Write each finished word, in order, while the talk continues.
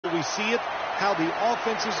we see it, how the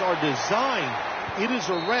offenses are designed. It is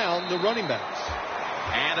around the running backs.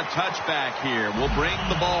 And a touchback here will bring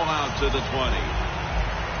the ball out to the 20.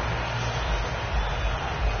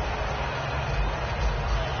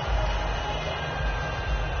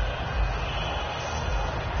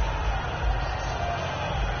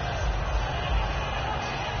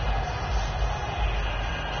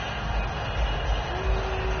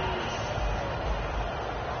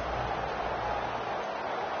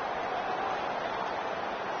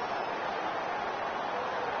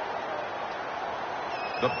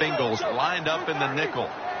 The Bengals lined up in the nickel.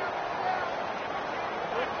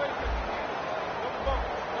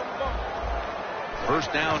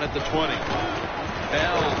 First down at the 20.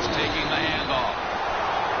 Bell's taking the handoff.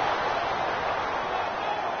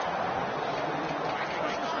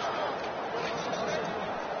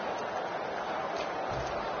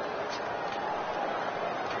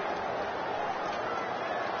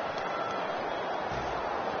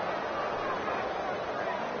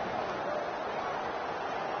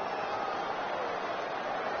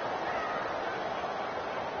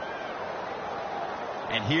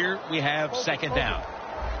 And here we have second down.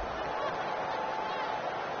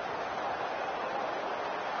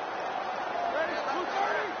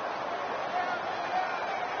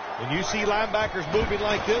 When you see linebackers moving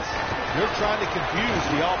like this, they're trying to confuse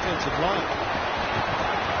the offensive line.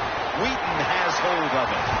 Wheaton has hold of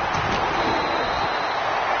it.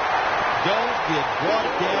 Don't get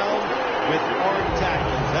brought down with arm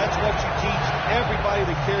tackles. That's what you teach everybody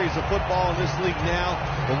that carries the football in this league now.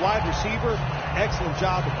 The wide receiver, excellent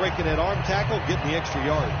job of breaking that arm tackle, getting the extra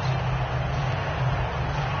yards.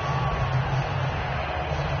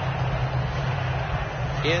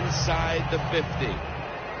 Inside the 50.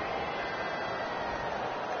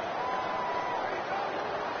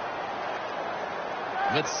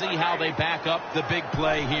 Let's see how they back up the big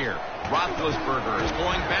play here. Roethlisberger is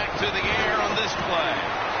going back to the air on this play.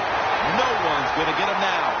 No one's going to get him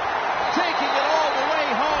now. Taking it all the way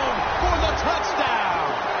home for the touchdown.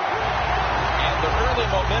 And the early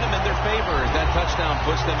momentum in their favor. That touchdown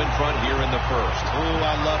puts them in front here in the first. Oh,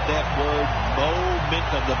 I love that word,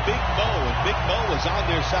 momentum. The big Mo, and Big Mo is on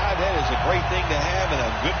their side. That is a great thing to have and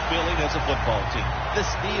a good feeling as a football team. The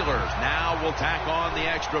Steelers now will tack on the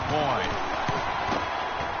extra point.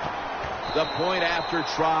 The point after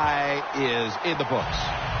try is in the books.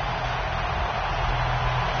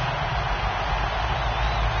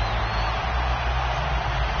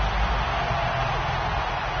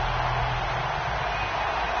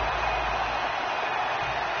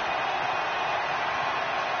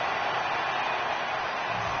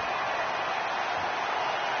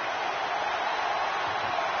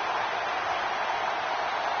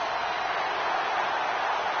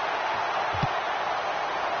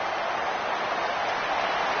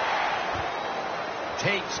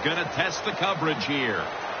 Tate's going to test the coverage here.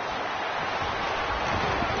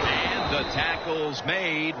 And the tackle's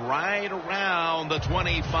made right around the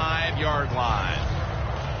 25-yard line.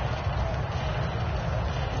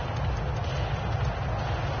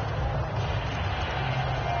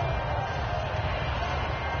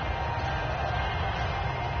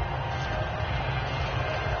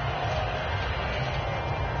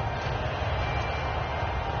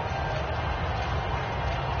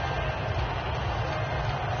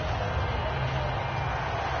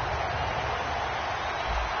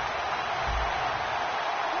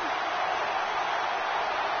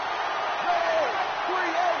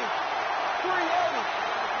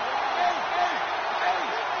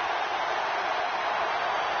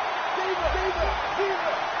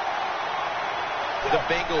 The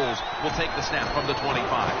Bengals will take the snap from the 25.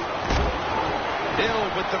 Hill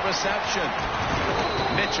with the reception.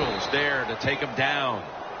 Mitchell's there to take him down.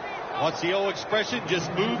 What's the old expression? Just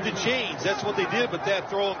move the chains. That's what they did with that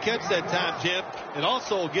throw and catch that time, Jim. It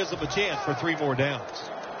also gives them a chance for 3 more downs.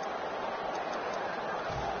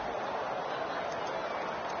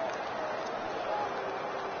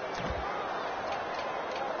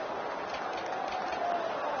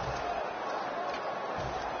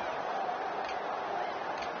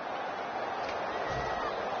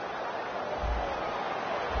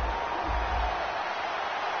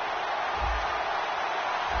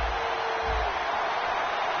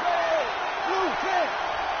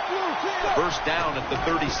 First down at the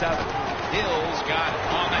 37. Hill's got it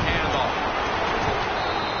on the handoff.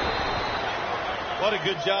 What a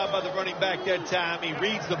good job by the running back that time. He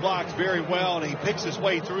reads the blocks very well, and he picks his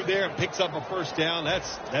way through there and picks up a first down.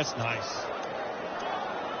 That's nice.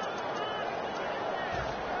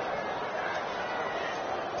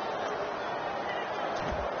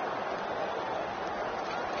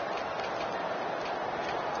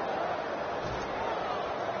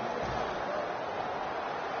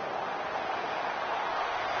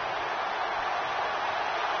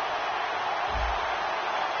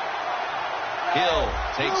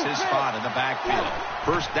 takes his spot in the backfield.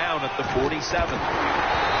 First down at the 47.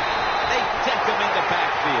 They take him in the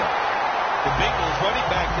backfield. The Bengals running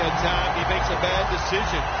back that time, he makes a bad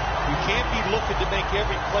decision. You can't be looking to make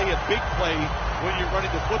every play a big play when you're running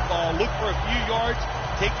the football. Look for a few yards,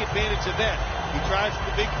 take advantage of that. He tries for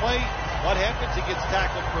the big play. What happens? He gets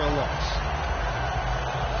tackled for a loss.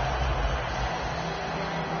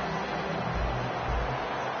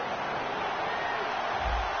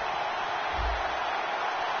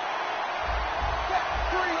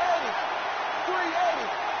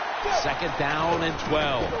 Second down and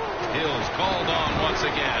 12. Hill's called on once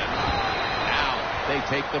again. Now they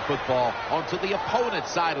take the football onto the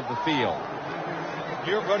opponent's side of the field.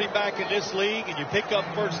 You're running back in this league and you pick up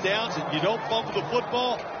first downs and you don't fumble the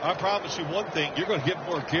football, I promise you one thing, you're going to get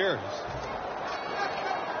more carries.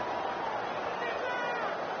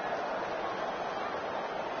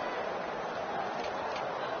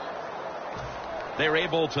 They're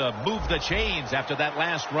able to move the chains after that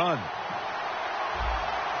last run.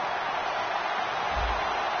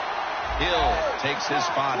 Hill takes his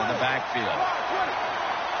spot in the backfield.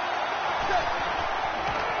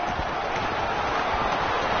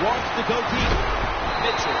 Wants to go deep.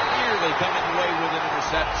 Mitchell nearly coming away with an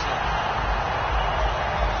interception.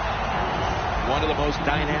 One of the most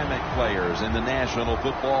dynamic players in the National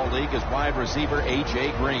Football League is wide receiver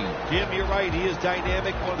A.J. Green. Jim, you're right. He is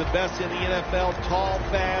dynamic, one of the best in the NFL. Tall,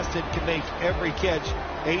 fast, and can make every catch.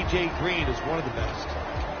 A.J. Green is one of the best.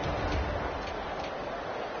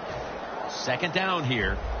 Second down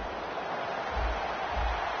here.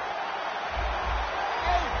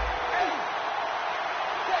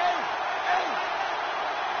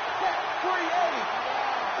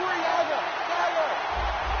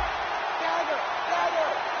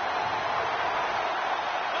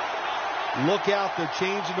 Look out, they're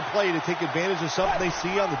changing the play to take advantage of something they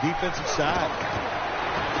see on the defensive side.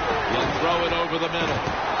 He'll throw it over the middle.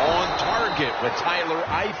 On target with Tyler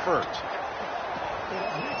Eifert.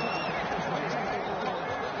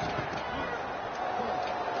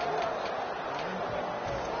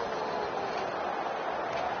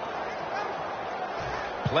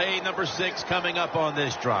 Play number 6 coming up on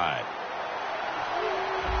this drive.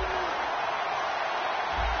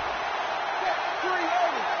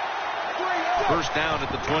 First down at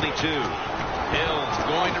the 22. Hill's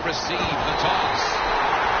going to receive the toss.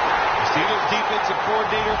 Steelers defensive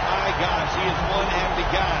coordinator, my gosh, he is one happy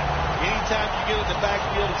guy. Anytime you get in the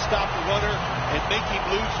backfield and stop the runner and make him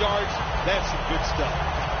lose yards, that's some good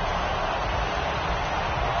stuff.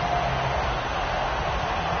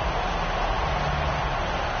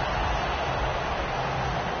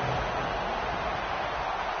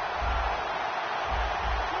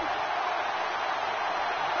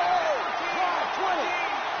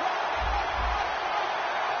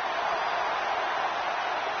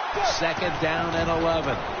 Second down and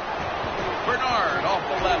 11. Bernard off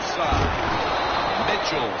the left side.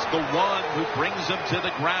 Mitchell's the one who brings him to the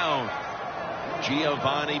ground.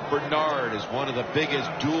 Giovanni Bernard is one of the biggest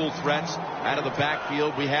dual threats out of the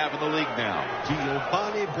backfield we have in the league now.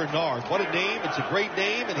 Giovanni Bernard, what a name. It's a great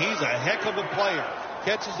name, and he's a heck of a player.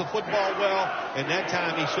 Catches the football well, and that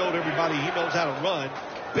time he showed everybody he knows how to run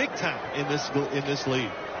big time in this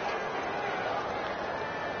league.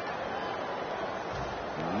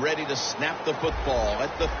 Ready to snap the football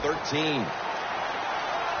at the 13.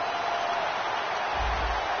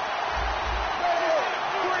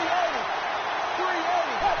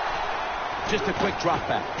 Just a quick drop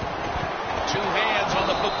back. 2 hands on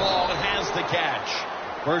the football and has the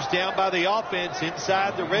catch. First down by the offense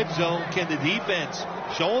inside the red zone. Can the defense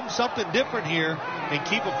show them something different here and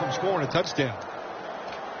keep them from scoring a touchdown?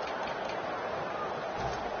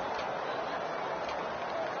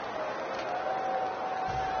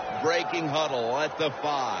 Breaking huddle at the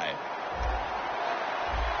 5.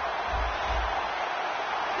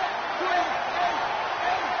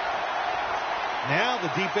 Now the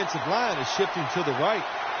defensive line is shifting to the right.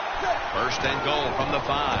 First and goal from the 5.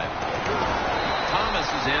 Thomas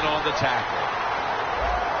is in on the tackle.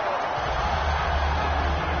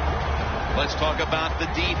 Let's talk about the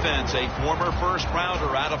defense. A former first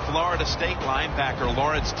rounder out of Florida State linebacker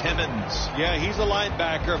Lawrence Timmons. Yeah, he's a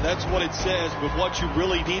linebacker. That's what it says. But what you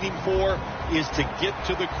really need him for is to get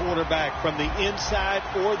to the quarterback from the inside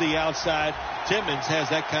or the outside. Timmons has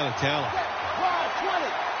that kind of talent.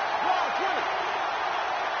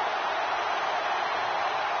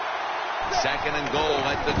 Second and goal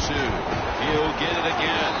at the 2. He'll get it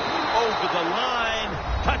again. Over the line.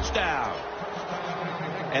 Touchdown.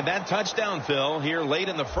 And that touchdown, Phil, here late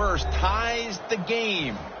in the first, ties the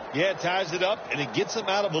game. Yeah, it ties it up, and it gets them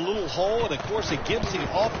out of a little hole, and, of course, it gives the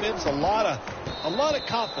offense a lot of a lot of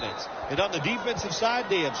confidence. And on the defensive side,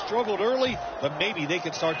 they have struggled early, but maybe they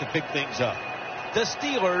can start to pick things up. The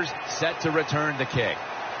Steelers set to return the kick.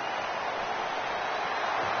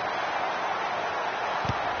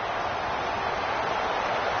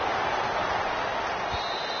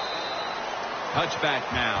 Touchback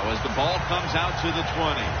now as the ball comes out to the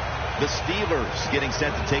 20. The Steelers getting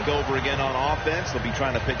set to take over again on offense. They'll be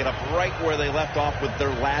trying to pick it up right where they left off with their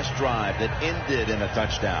last drive that ended in a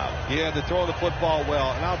touchdown. Yeah, they're throwing the football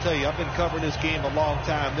well. And I'll tell you, I've been covering this game a long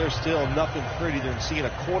time. There's still nothing prettier than seeing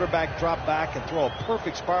a quarterback drop back and throw a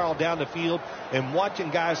perfect spiral down the field and watching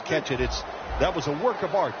guys catch it. That was a work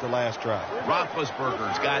of art the last drive.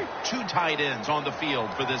 Roethlisberger's got 2 tight ends on the field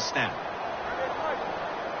for this snap.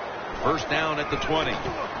 First down at the 20.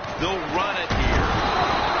 They'll run it here.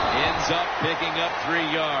 Ends up picking up 3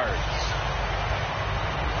 yards.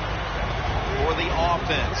 For the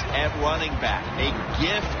offense at running back, a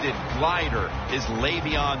gifted glider is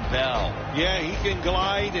Le'Veon Bell. Yeah, he can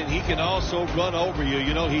glide and he can also run over you.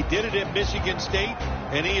 You know, he did it at Michigan State,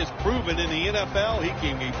 and he has proven in the NFL he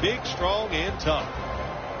can be big, strong, and tough.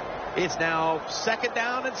 It's now 2nd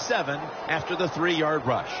down and 7 after the 3-yard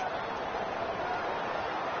rush.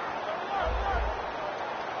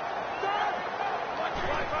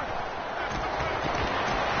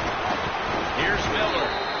 Here's Miller.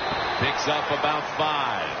 Picks up about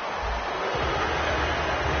 5.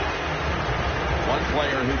 One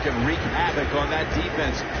player who can wreak havoc on that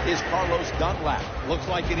defense is Carlos Dunlap. Looks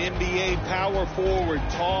like an NBA power forward,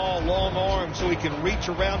 tall, long arms, so he can reach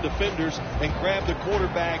around defenders and grab the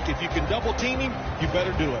quarterback. If you can double team him, you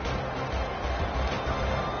better do it.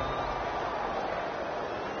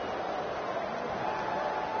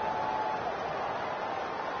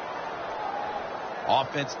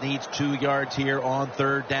 Offense needs 2 yards here on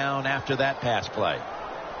 3rd down after that pass play.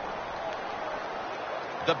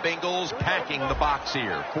 The Bengals packing the box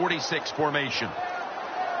here. 46 formation.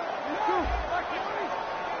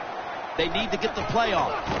 They need to get the play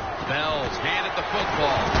off. Bell's handed the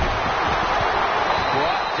football.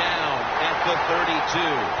 Brought down at the 32.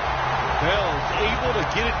 Bell's able to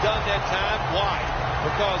get it done that time. Why?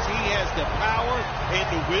 Because he has the power and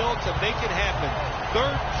the will to make it happen.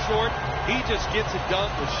 3rd short, he just gets it done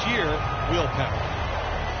with sheer willpower.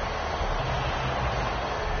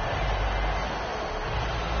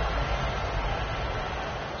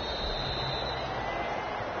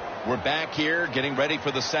 We're back here getting ready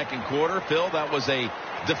for the 2nd quarter. Phil, that was a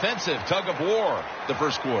defensive tug of war the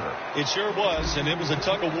 1st quarter. It sure was, and it was a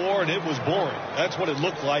tug of war, and it was boring. That's what it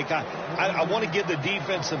looked like. I want to give the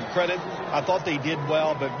defense some credit. I thought they did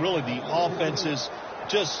well, but really the offenses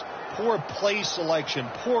just poor play selection,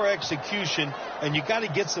 poor execution, and you got to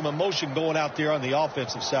get some emotion going out there on the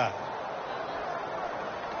offensive side.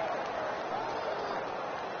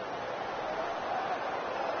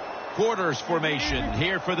 Quarters formation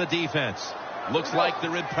here for the defense. Looks like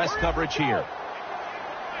they're in press coverage here.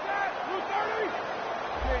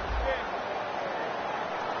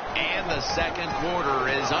 And the 2nd quarter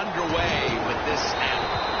is underway with this snap.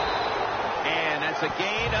 And that's a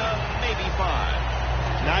gain of maybe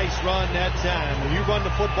 5. Nice run that time. When you run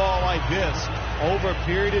the football like this over a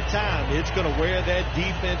period of time, it's going to wear that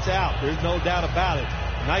defense out. There's no doubt about it.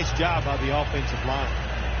 Nice job by the offensive line.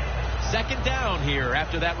 2nd down here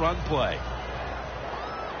after that run play.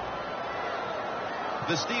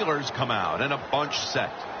 The Steelers come out in a bunch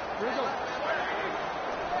set.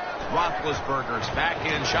 Roethlisberger's back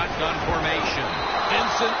in shotgun formation.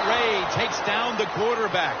 Vincent Ray takes down the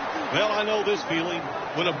quarterback. Well, I know this feeling.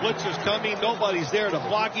 When a blitzer's coming, nobody's there to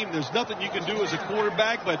block him. There's nothing you can do as a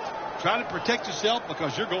quarterback but try to protect yourself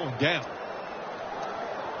because you're going down.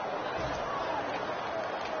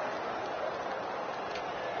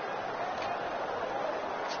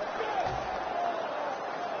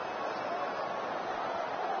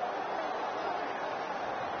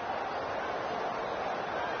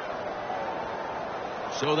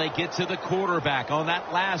 So they get to the quarterback on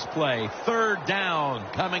that last play. 3rd down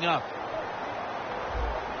coming up.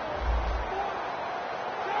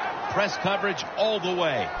 Press coverage all the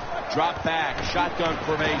way. Drop back, shotgun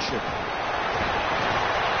formation.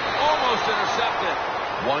 Almost intercepted.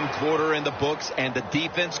 1 quarter in the books, and the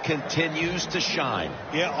defense continues to shine.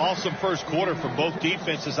 Yeah, awesome 1st quarter from both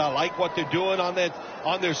defenses. I like what they're doing on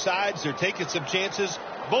their sides. They're taking some chances.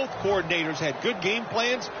 Both coordinators had good game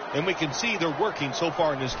plans, and we can see they're working so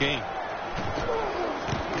far in this game.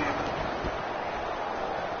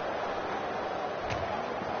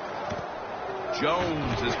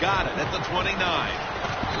 Jones has got it at the 29.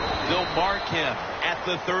 They'll mark him at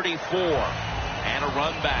the 34. And a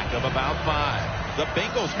run back of about 5. The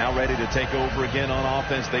Bengals now ready to take over again on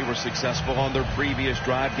offense. They were successful on their previous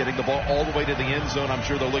drive, getting the ball all the way to the end zone. I'm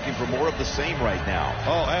sure they're looking for more of the same right now.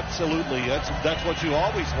 Oh, absolutely. That's what you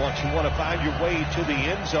always want. You want to find your way to the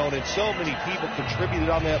end zone, and so many people contributed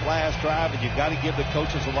on that last drive, and you've got to give the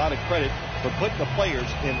coaches a lot of credit for putting the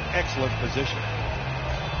players in excellent position.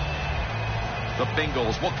 The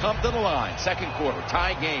Bengals will come to the line. Second quarter,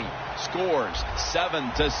 tie game. Scores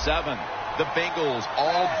 7-7. The Bengals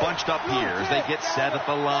all bunched up here as they get set at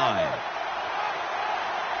the line.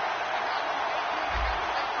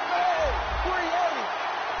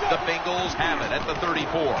 The Bengals have it at the 34.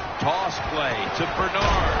 Toss play to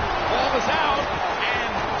Bernard. Ball is out,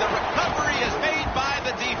 and the recovery is made by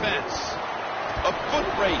the defense. A foot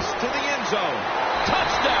race to the end zone.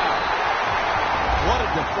 Touchdown. What a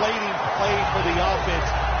deflating play for the offense.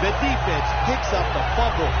 The defense picks up the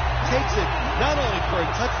fumble, takes it not only for a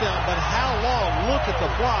touchdown, but how long? Look at the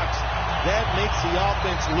blocks. That makes the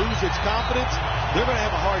offense lose its confidence. They're going to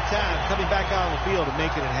have a hard time coming back out on the field and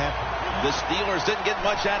making it happen. The Steelers didn't get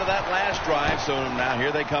much out of that last drive, so now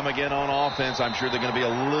here they come again on offense. I'm sure they're going to be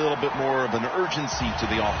a little bit more of an urgency to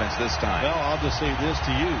the offense this time. Well, I'll just say this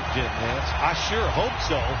to you, Jet Nance. I sure hope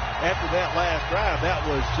so. After that last drive, that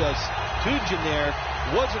was just too generic,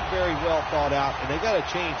 wasn't very well thought out, and they got to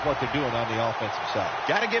change what they're doing on the offensive side.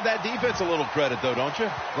 Got to give that defense a little credit, though, don't you?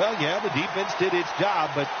 Well, yeah, the defense did its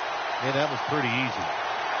job, but man, that was pretty easy.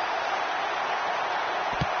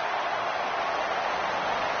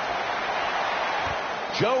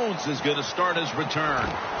 Jones is going to start his return.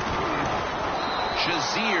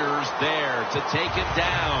 Shazier's there to take him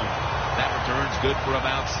down. That return's good for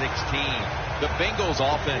about 16. The Bengals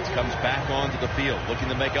offense comes back onto the field, looking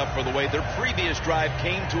to make up for the way their previous drive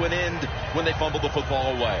came to an end when they fumbled the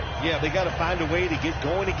football away. Yeah, they got to find a way to get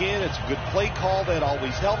going again. It's a good play call. That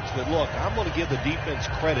always helps. But look, I'm going to give the defense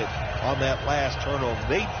credit on that last turnover.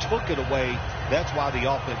 They took it away. That's why the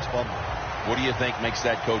offense fumbled. What do you think makes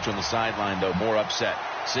that coach on the sideline, though, more upset?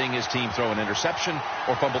 Seeing his team throw an interception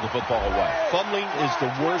or fumble the football away? Fumbling is the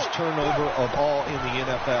worst turnover of all in the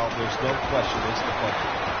NFL. There's no question it's the fumble.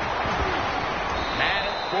 Had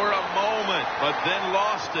it for a moment, but then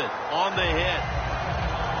lost it on the hit.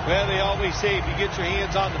 Well, they always say if you get your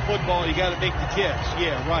hands on the football, you got to make the catch.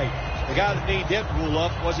 Yeah, right. The guy that made that rule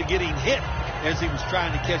up wasn't getting hit as he was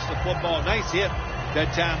trying to catch the football. Nice hit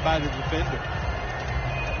that time by the defender.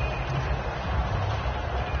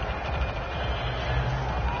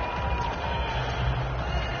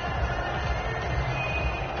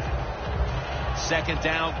 Second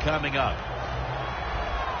down coming up.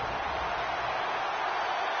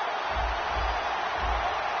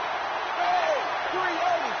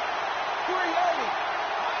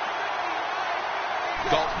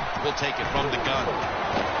 Dalton will take it from the gun.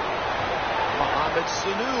 Mohamed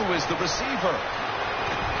Sanu is the receiver.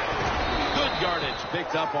 Good yardage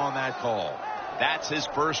picked up on that call. That's his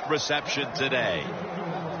first reception today.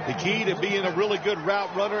 The key to being a really good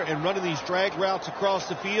route runner and running these drag routes across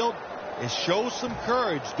the field is show some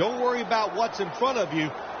courage. Don't worry about what's in front of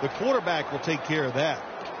you. The quarterback will take care of that.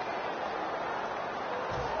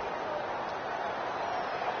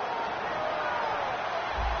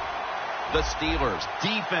 The Steelers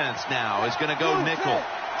defense now is going to go nickel.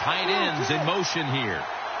 Tight ends in motion here.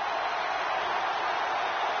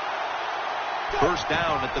 First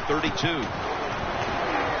down at the 32.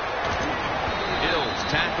 Hills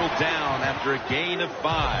tackled down after a gain of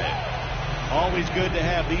 5. Always good to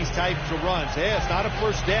have these types of runs. Yeah, it's not a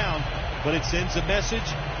first down, but it sends a message.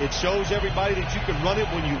 It shows everybody that you can run it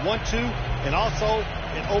when you want to, and also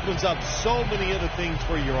it opens up so many other things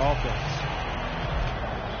for your offense.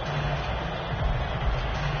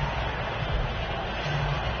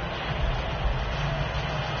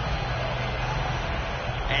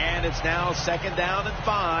 And it's now second down and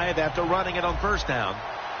 5 after running it on first down.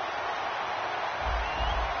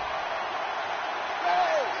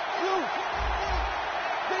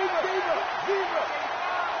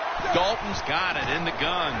 Dalton's got it in the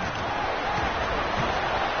gun.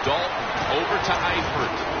 Dalton over to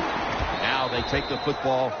Eifert. Now they take the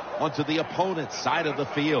football onto the opponent's side of the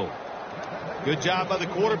field. Good job by the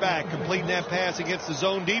quarterback completing that pass against the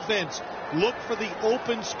zone defense. Look for the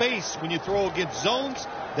open space when you throw against zones.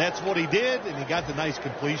 That's what he did, and he got the nice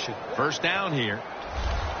completion. First down here.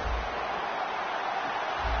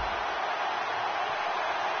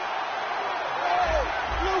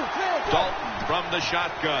 Dalton from the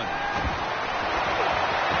shotgun.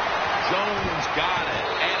 Jones got it,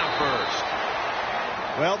 and a first.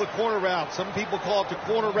 Well, the corner route. Some people call it the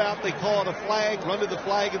corner route. They call it a flag, run to the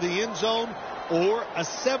flag of the end zone, or a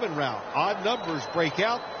 7 route. Odd numbers break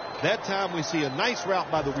out. That time we see a nice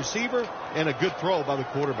route by the receiver and a good throw by the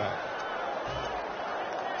quarterback.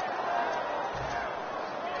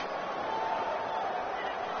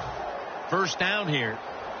 First down here.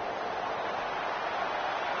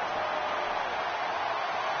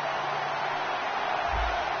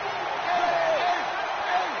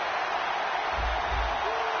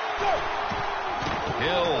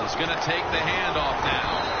 Hill's going to take the handoff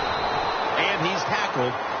now. And he's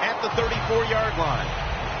tackled at the 34-yard line.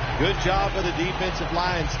 Good job by the defensive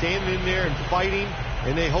line standing in there and fighting,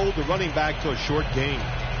 and they hold the running back to a short gain.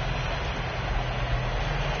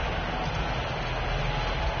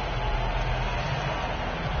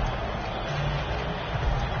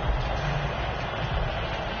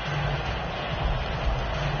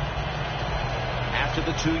 After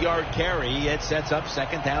the 2-yard carry, it sets up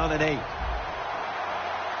 2nd down and 8.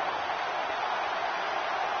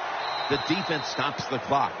 The defense stops the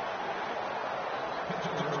clock.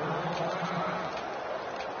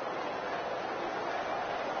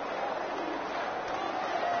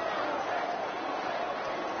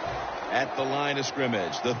 At the line of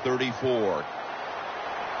scrimmage, the 34.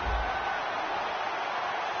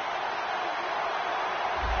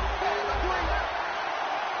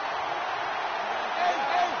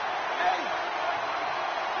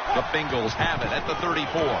 The Bengals have it at the 34.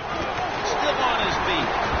 Still on his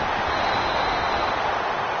feet.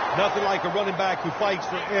 Nothing like a running back who fights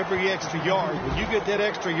for every extra yard. When you get that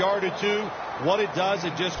extra yard or two, what it does,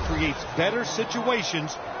 it just creates better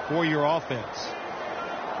situations for your offense.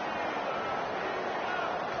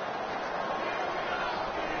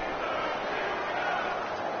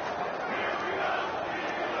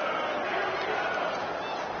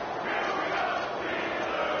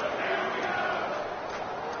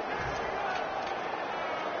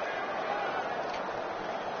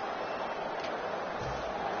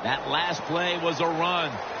 That last play was a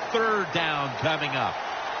run. 3rd down coming up.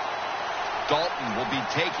 Dalton will be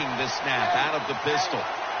taking the snap out of the pistol.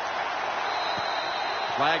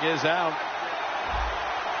 Flag is out.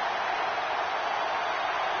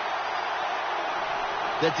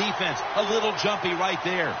 The defense a little jumpy right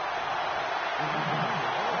there.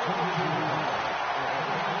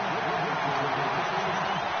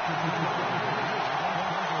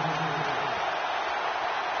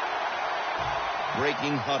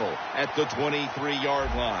 Breaking huddle at the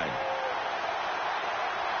 23-yard line.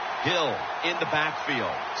 Hill in the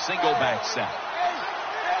backfield. Single back set.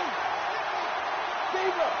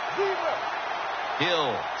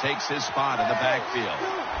 Hill takes his spot in the backfield.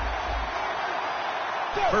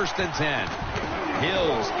 1st and 10.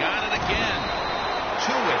 Hill's got it again.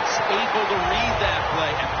 Tuitt's able to read that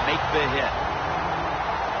play and make the hit.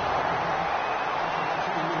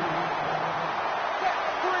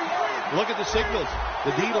 Look at the signals.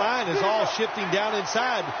 The D-line is all shifting down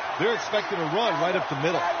inside. They're expecting a run right up the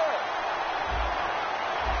middle.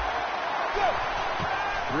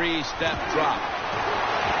 3-step drop.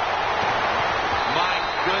 My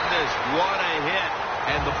goodness, what a hit.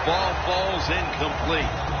 And the ball falls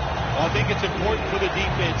incomplete. I think it's important for the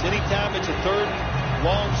defense. Anytime it's a 3rd and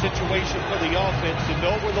long situation for the offense to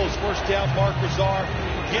know where those 1st down markers are,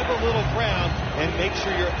 give a little ground, and make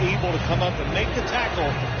sure you're able to come up and make the tackle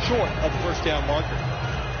short of the 1st down marker.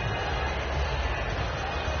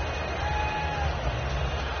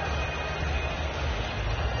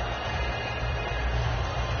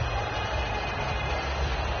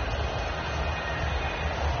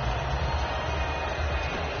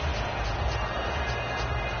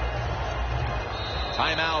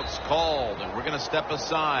 Timeout's called, and we're going to step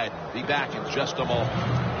aside. Be back in just a moment.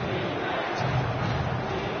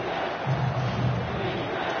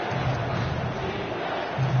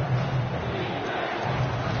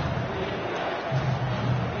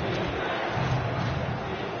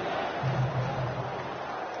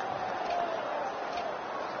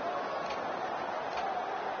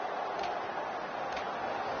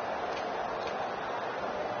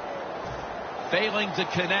 Failing to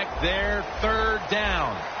connect there. 3rd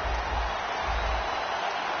down.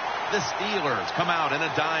 The Steelers come out in a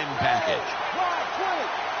dime package.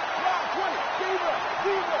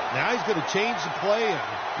 Now he's going to change the play and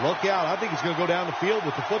look out. I think he's going to go down the field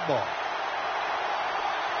with the football.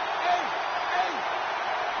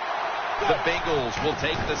 The Bengals will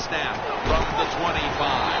take the snap from the 25.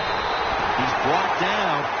 He's brought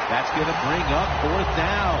down. That's going to bring up 4th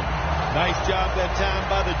down. Nice job that time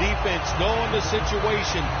by the defense, knowing the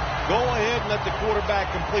situation. Go ahead and let the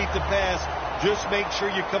quarterback complete the pass. Just make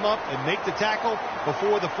sure you come up and make the tackle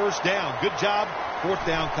before the 1st down. Good job. 4th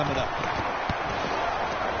down coming up.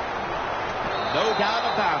 No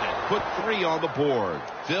doubt about it. put 3 on the board.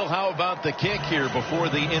 Phil, how about the kick here before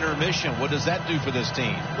the intermission? What does that do for this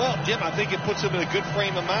team? Well, Jim, I think it puts them in a good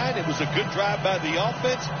frame of mind. It was a good drive by the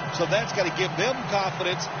offense, so that's got to give them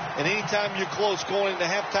confidence. And anytime you're close going into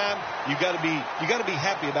halftime, you got to be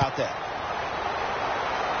happy about that.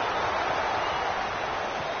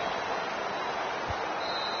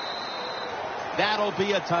 That'll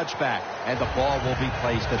be a touchback, and the ball will be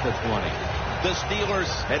placed at the 20. The Steelers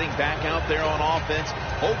heading back out there on offense,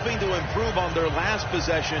 hoping to improve on their last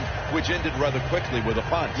possession, which ended rather quickly with a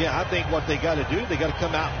punt. Yeah, I think what they got to do, they got to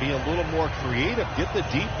come out and be a little more creative, get the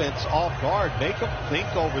defense off guard, make them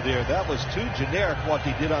think over there. That was too generic what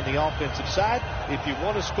they did on the offensive side. If you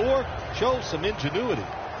want to score, show some ingenuity.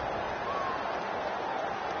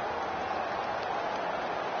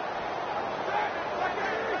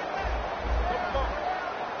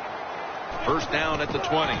 First down at the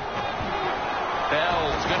 20.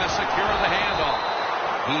 Bell's going to secure the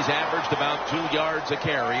handoff. He's averaged about 2 yards a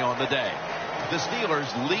carry on the day. The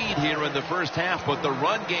Steelers lead here in the first half, but the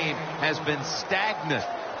run game has been stagnant.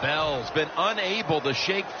 Bell's been unable to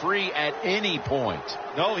shake free at any point.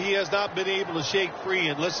 No, he has not been able to shake free.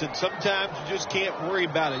 And listen, sometimes you just can't worry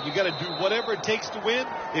about it. You got to do whatever it takes to win.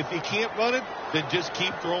 If you can't run it, then just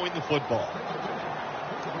keep throwing the football.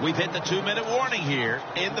 We've hit the 2-minute warning here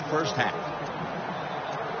in the first half.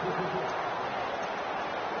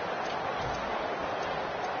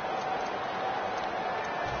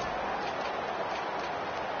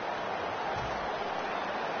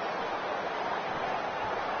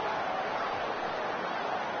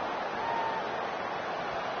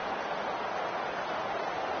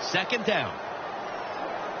 Second down.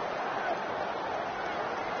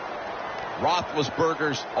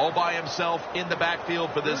 Roethlisberger's all by himself in the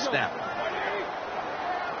backfield for this snap.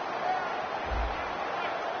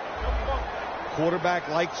 Quarterback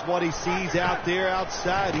likes what he sees out there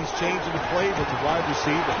outside. He's changing the play with the wide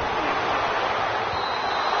receiver.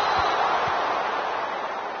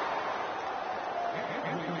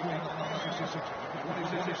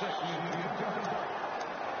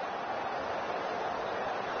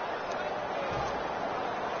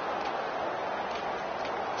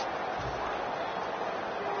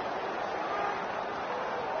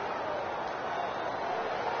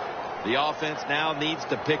 The offense now needs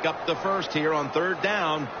to pick up the first here on third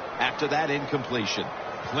down after that incompletion.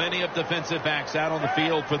 Plenty of defensive backs out on the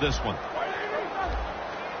field for this one.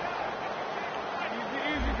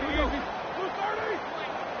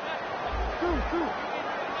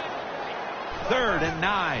 Third and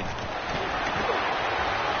 9.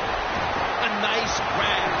 A nice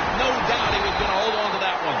grab. No doubt he was going to hold on to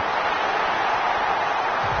that one.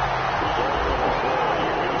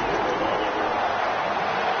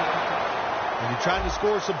 Trying to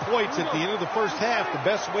score some points at the end of the first half. The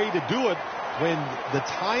best way to do it when the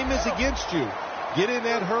time is against you, get in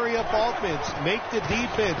that hurry-up offense, make the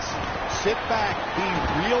defense sit back, be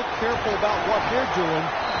real careful about what they're doing.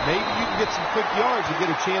 Maybe you can get some quick yards and get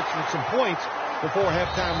a chance for some points before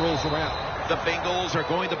halftime rolls around. The Bengals are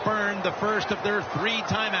going to burn the first of their 3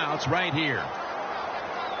 timeouts right here.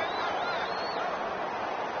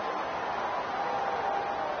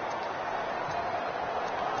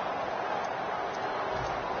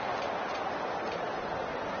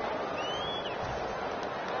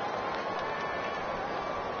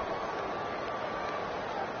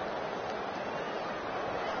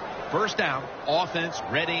 First down, offense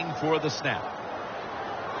readying for the snap.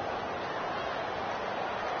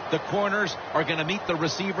 The corners are going to meet the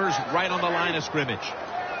receivers right on the line of scrimmage.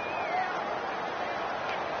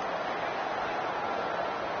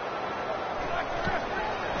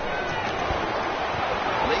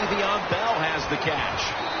 Le'Veon Bell has the catch.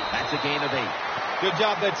 That's a gain of 8. Good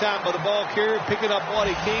job that time by the ball carrier, picking up what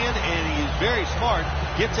he can, and he is very smart.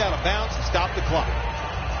 Gets out of bounds and stops the clock.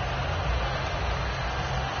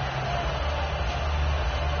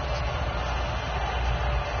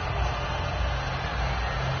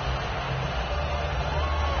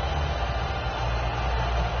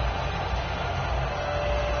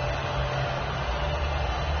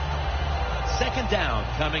 Second down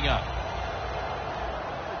coming up.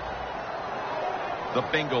 The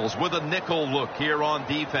Bengals with a nickel look here on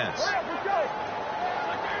defense.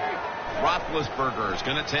 Roethlisberger is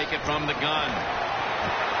going to take it from the gun.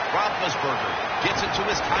 Roethlisberger gets it to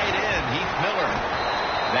his tight end, Heath Miller.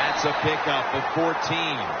 That's a pickup of 14.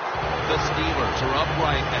 The Steelers are up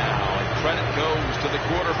right now, and credit goes to the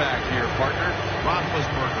quarterback here, partner.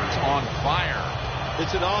 Roethlisberger's on fire.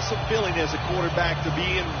 It's an awesome feeling as a quarterback to be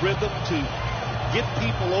in rhythm, to get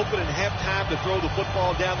people open and have time to throw the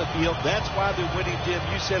football down the field. That's why they're winning, Jim.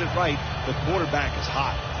 You said it right. The quarterback is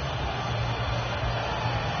hot.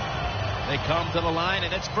 They come to the line,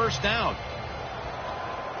 and it's first down.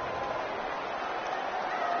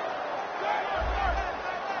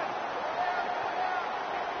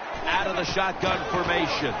 Out of the shotgun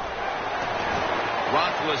formation.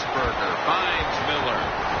 Roethlisberger finds Miller.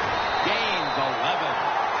 Gains 11.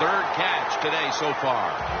 Third catch today so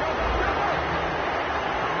far.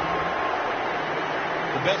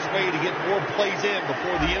 The best way to get more plays in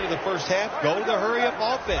before the end of the first half, go to the hurry-up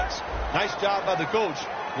offense. Nice job by the coach.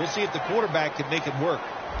 We'll see if the quarterback can make it work.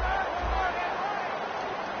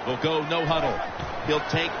 We'll go no huddle. He'll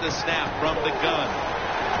take the snap from the gun.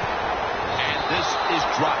 And this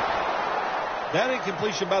is dropped. That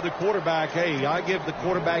incompletion by the quarterback, hey, I give the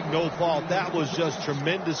quarterback no fault. That was just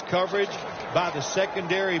tremendous coverage by the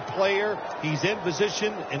secondary player. He's in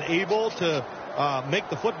position and able to make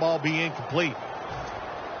the football be incomplete.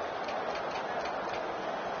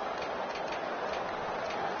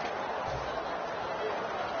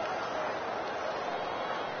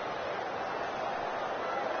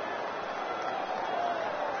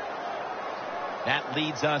 That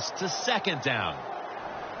leads us to second down.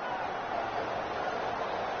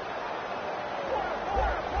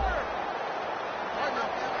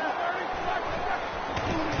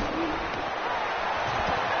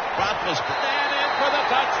 And in for the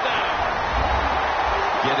touchdown.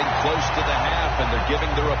 Getting close to the half, and they're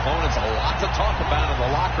giving their opponents a lot to talk about in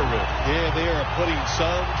the locker room. Yeah, they are putting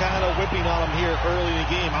some kind of whipping on them here early in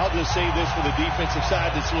the game. I'll just say this for the defensive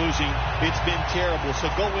side that's losing. It's been terrible.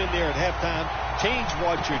 So go in there at halftime, change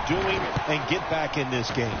what you're doing, and get back in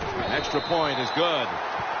this game. An extra point is good.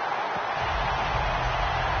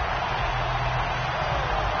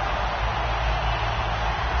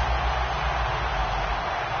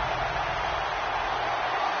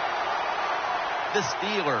 The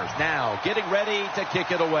Steelers now getting ready to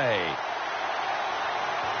kick it away.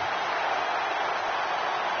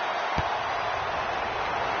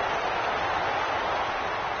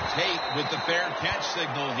 Tate with the fair catch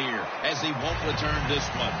signal here as he won't return this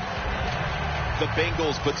one. The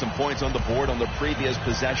Bengals put some points on the board on the previous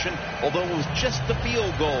possession. Although it was just the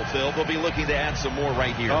field goal, Phil, they'll be looking to add some more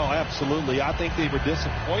right here. Oh, absolutely. I think they were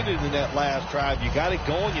disappointed in that last drive. You got it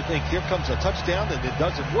going. You think here comes a touchdown, and it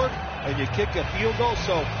doesn't work, and you kick a field goal.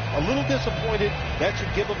 So a little disappointed. That should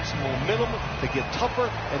give them some momentum to get tougher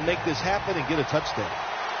and make this happen and get a touchdown.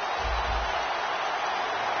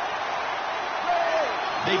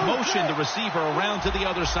 They motion the receiver around to the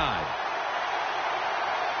other side.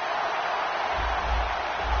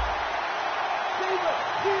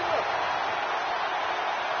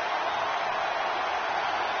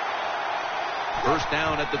 First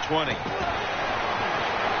down at the 20.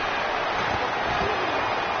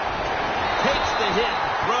 Takes the hit,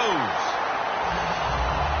 throws.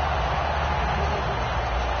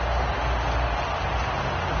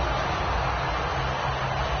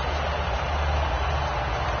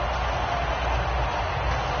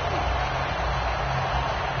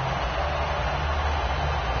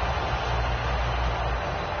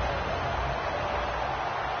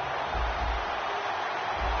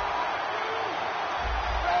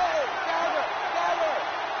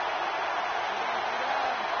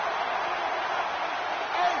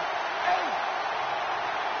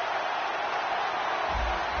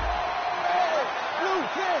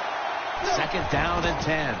 Second down and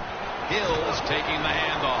 10. Hill's taking the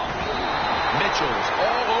handoff. Mitchell's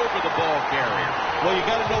all over the ball carrier. Well, you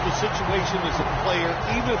got to know the situation as a player.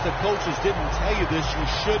 Even if the coaches didn't tell you this, you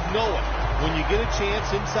should know it. When you get a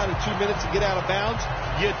chance inside of 2 minutes to get out of bounds,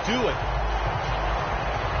 you do it.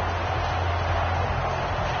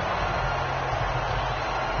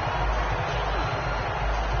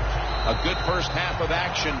 A good first half of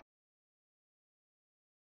action.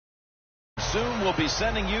 Soon we'll be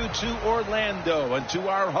sending you to Orlando and to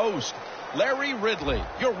our host, Larry Ridley.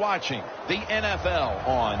 You're watching the NFL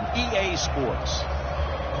on EA Sports.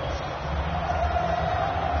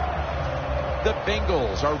 The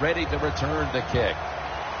Bengals are ready to return the kick.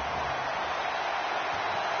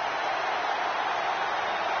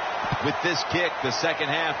 With this kick, the second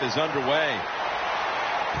half is underway.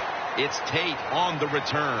 It's Tate on the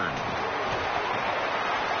return.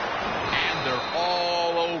 And they're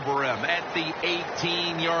all over him at the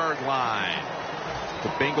 18-yard line. The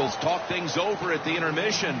Bengals talk things over at the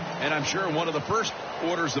intermission, and I'm sure one of the first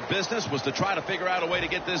orders of business was to try to figure out a way to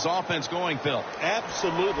get this offense going, Phil.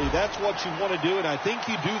 Absolutely. That's what you want to do, and I think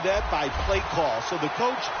you do that by play call. So the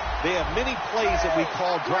coach, they have many plays that we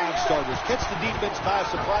call drive starters. Catch the defense by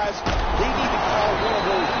surprise. They need to call one of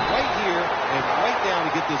those right here and right now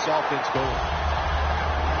to get this offense going.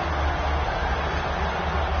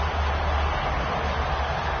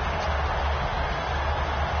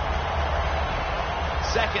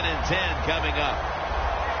 2nd and 10 coming up.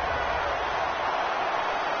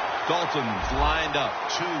 Dalton's lined up.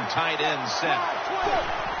 2 tight ends set.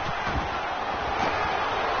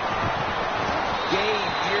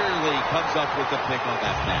 Gabe Yearly comes up with the pick on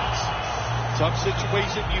that pass. Tough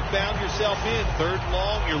situation you found yourself in. 3rd and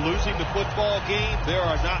long, you're losing the football game. There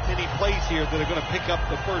are not many plays here that are going to pick up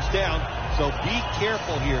the first down, so be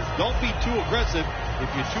careful here. Don't be too aggressive.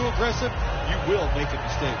 If you're too aggressive, you will make a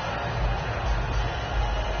mistake.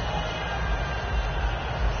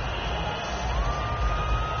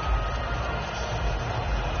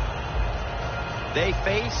 They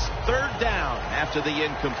face 3rd down after the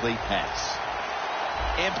incomplete pass.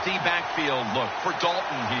 Empty backfield look for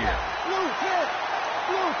Dalton here.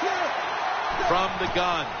 From the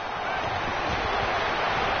gun.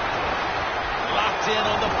 Locked in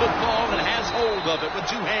on the football and has hold of it with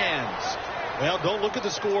 2 hands. Well, don't look at the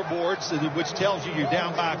scoreboards, which tells you you're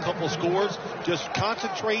down by a couple scores. Just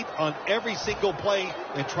concentrate on every single play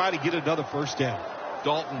and try to get another first down.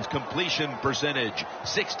 Dalton's completion percentage,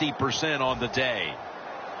 60% on the day.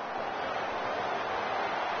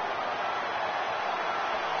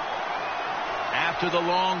 After the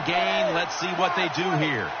long gain, let's see what they do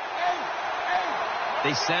here.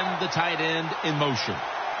 They send the tight end in motion.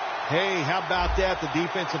 Hey, how about that? The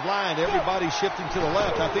defensive line, everybody's shifting to the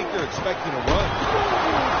left. I think they're expecting a run.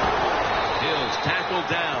 Hill's tackled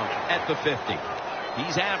down at the 50.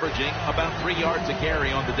 He's averaging about 3 yards a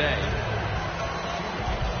carry on the day.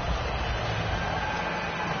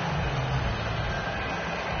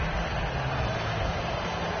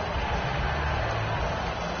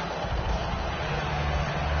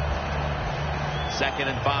 Second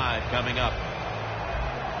and 5 coming up.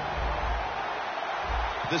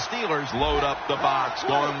 The Steelers load up the box,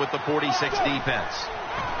 going with the 46 defense.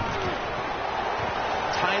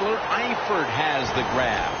 Tyler Eifert has the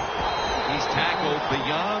grab. He's tackled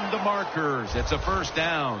beyond the markers. It's a first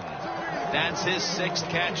down. That's his 6th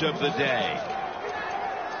catch of the day.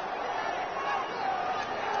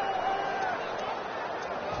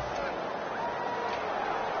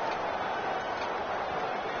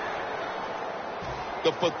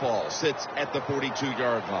 The football sits at the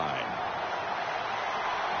 42-yard line.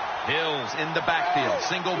 Hills in the backfield.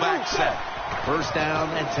 Single back set. First down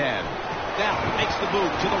and 10. Down makes the move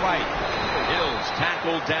to the right. Hills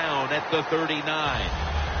tackled down at the 39.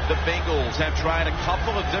 The Bengals have tried a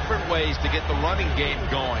couple of different ways to get the running game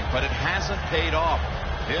going, but it hasn't paid off.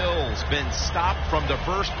 Hill's been stopped from the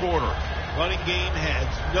first quarter. Running game has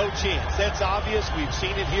no chance. That's obvious. We've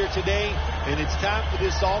seen it here today, and it's time for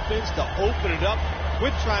this offense to open it up.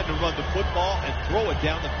 Quit trying to run the football and throw it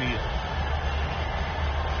down the field.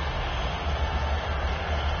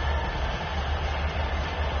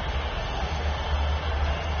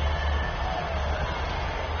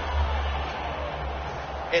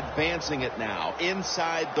 Advancing it now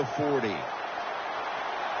inside the 40.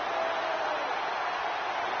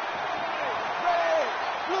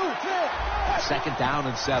 Second down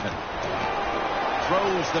and 7.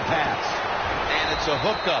 Throws the pass. And it's a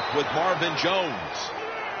hookup with Marvin Jones.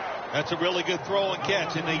 That's a really good throw and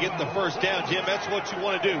catch, and they get the first down, Jim. That's what you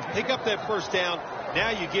want to do. Pick up that first down.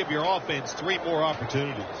 Now you give your offense 3 more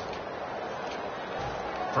opportunities.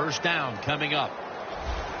 First down coming up.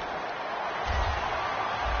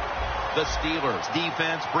 The Steelers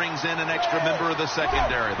defense brings in an extra member of the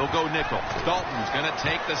secondary. They'll go nickel. Dalton's going to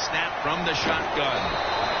take the snap from the shotgun.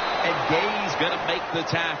 And Gay's going to make the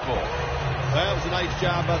tackle. That was a nice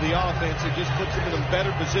job by the offense. It just puts them in a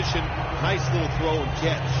better position. Nice little throw and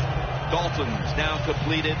catch. Dalton's now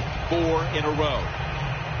completed 4 in a row.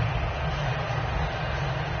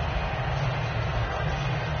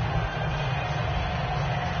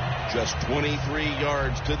 Just 23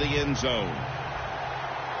 yards to the end zone.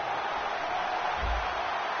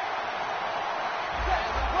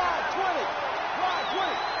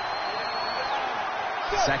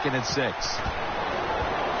 Second and 6. He's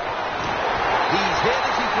hit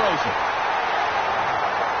as he throws it.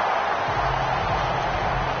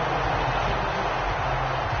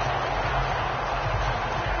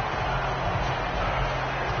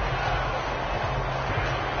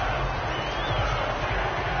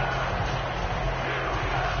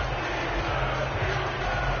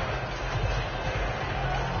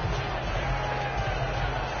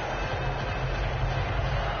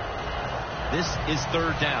 This is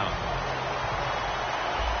third down.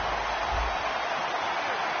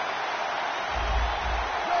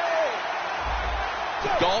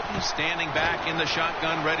 Dalton standing back in the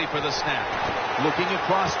shotgun, ready for the snap. Looking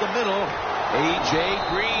across the middle, A.J.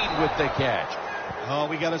 Green with the catch. Oh,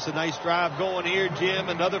 we got us a nice drive going here, Jim.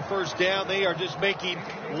 Another first down. They are just making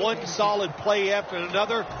one solid play after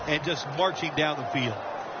another and just marching down the field.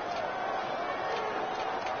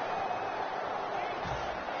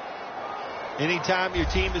 Anytime your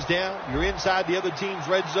team is down, you're inside the other team's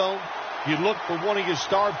red zone, you look for one of your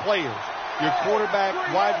star players, your quarterback,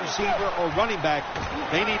 wide receiver, or running back.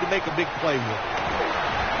 They need to make a big play with.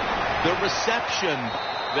 The reception,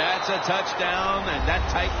 that's a touchdown, and that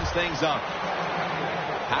tightens things up.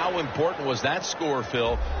 How important was that score,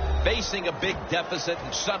 Phil? Facing a big deficit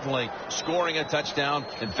and suddenly scoring a touchdown,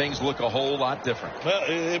 and things look a whole lot different. Well,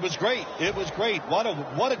 it was great. It was great. What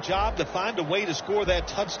a job to find a way to score that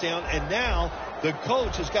touchdown. And now the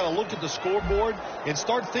coach has got to look at the scoreboard and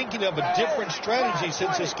start thinking of a different strategy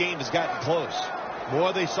since this game has gotten close.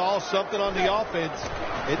 Boy, they saw something on the offense.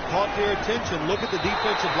 It caught their attention. Look at the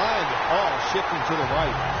defensive line. All shifting to the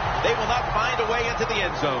right. They will not find a way into the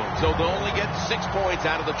end zone, so they'll only get 6 points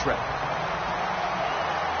out of the trip.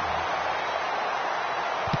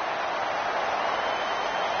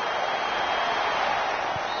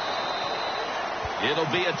 It'll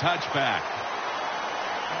be a touchback.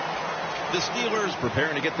 The Steelers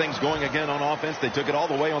preparing to get things going again on offense. They took it all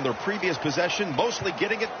the way on their previous possession, mostly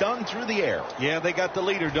getting it done through the air. Yeah, they got the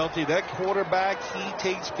leader, don't they? That quarterback, he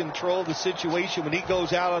takes control of the situation when he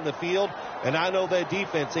goes out on the field. And I know that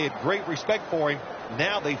defense, they had great respect for him.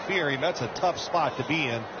 Now they fear him. That's a tough spot to be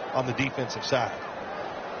in on the defensive side.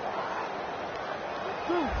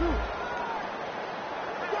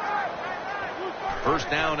 First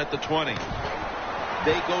down at the 20.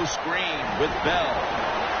 They go screen with Bell.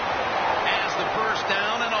 Has the first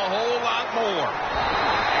down and a whole lot more.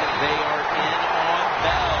 They are in on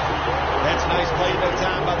Bell. That's a nice play that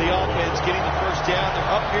time by the offense, getting the first down.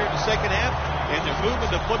 They're up here in the second half, and they're moving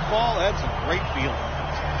the football. That's a great feeling.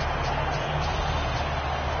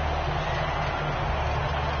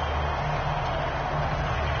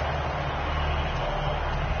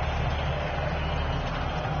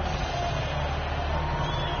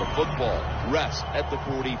 Football rests at the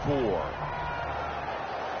 44.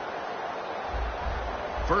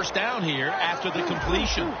 First down here after the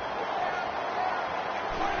completion.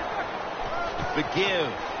 The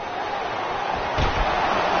give.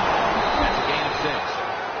 That's a gain of 6.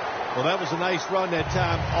 Well, that was a nice run that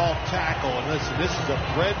time off tackle. And listen, this is a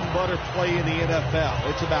bread and butter play in the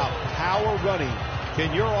NFL. It's about power running.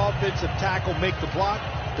 Can your offensive tackle make the block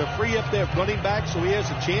to free up that running back so he has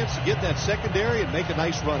a chance to get that secondary and make a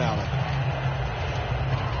nice run out of it?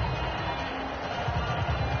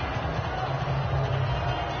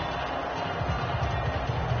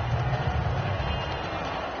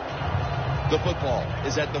 The football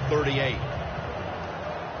is at the 38.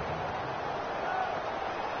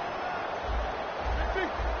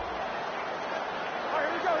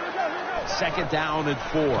 Second down and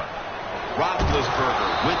 4.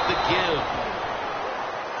 Roethlisberger with the give.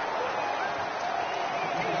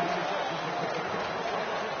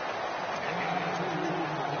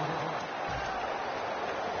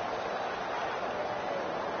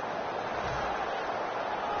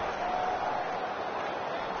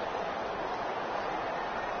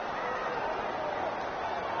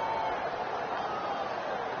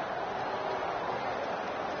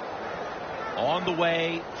 On the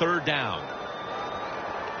way, third down.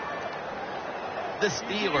 The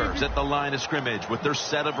Steelers at the line of scrimmage with their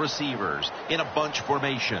set of receivers in a bunch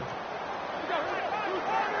formation.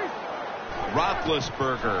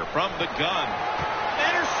 Roethlisberger from the gun.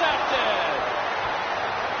 Intercepted.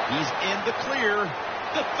 He's in the clear.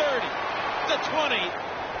 The 30, the 20,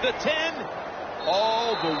 the 10,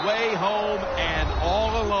 all the way home and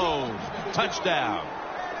all alone. Touchdown.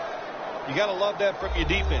 You got to love that from your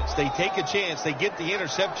defense. They take a chance. They get the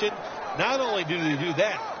interception. Not only do they do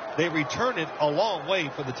that, they return it a long way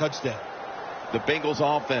for the touchdown. The Bengals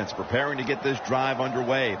offense preparing to get this drive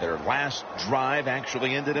underway. Their last drive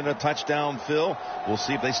actually ended in a touchdown, Phil. We'll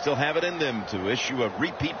see if they still have it in them to issue a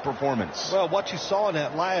repeat performance. Well, what you saw in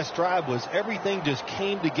that last drive was everything just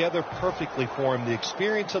came together perfectly for him. The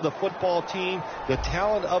experience of the football team, the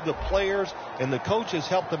talent of the players, and the coaches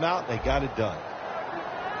helped them out, and they got it done.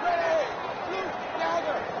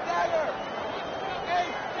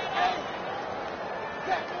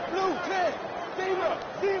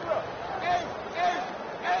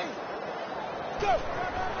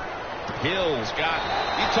 Hill's got it.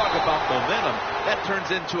 You talk about momentum. That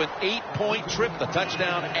turns into an 8-point trip, the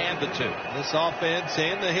touchdown and the 2. This offense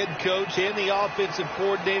and the head coach and the offensive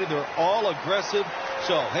coordinator, they're all aggressive.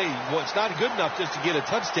 So, hey, well, it's not good enough just to get a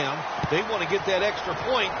touchdown. They want to get that extra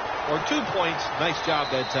point or 2 points. Nice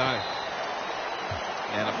job that time.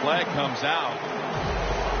 And a flag comes out.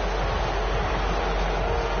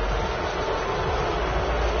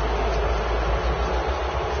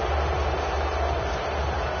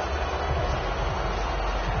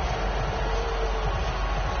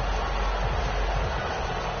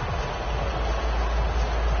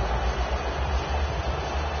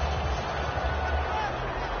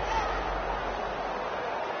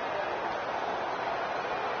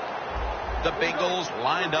 The Bengals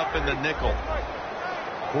lined up in the nickel.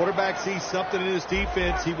 Quarterback sees something in his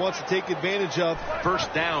defense he wants to take advantage of.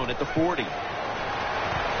 First down at the 40. Vince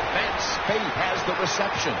Spate has the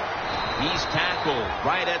reception. He's tackled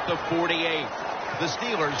right at the 48. The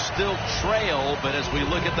Steelers still trail, but as we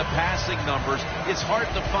look at the passing numbers, it's hard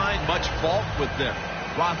to find much fault with them.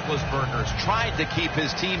 Roethlisberger's tried to keep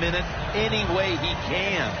his team in it any way he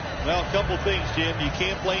can. Well, a couple things, Jim. You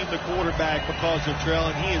can't blame the quarterback because they're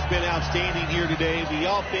trailing. He has been outstanding here today. The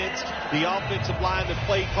offense, the offensive line, the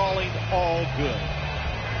play calling, all good.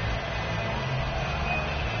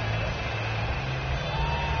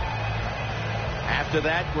 After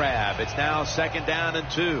that grab, it's now 2nd down and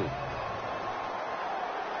 2.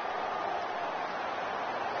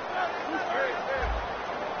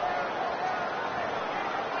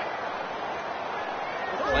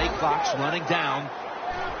 Play clock's running down.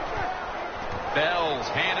 Bell's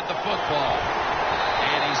handed the football.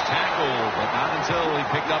 And he's tackled, but not until he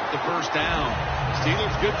picked up the first down.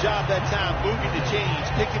 Steelers, good job that time moving the chains,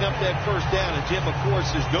 picking up that first down. And, Jim, of course,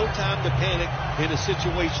 there's no time to panic in a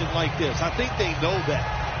situation like this. I think they know that.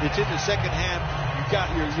 It's in the second half.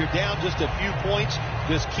 You're down just a few points.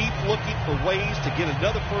 Just keep looking for ways to get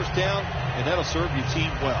another first down, and that'll serve your team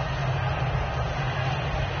well.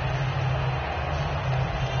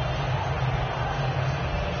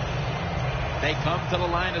 They come to the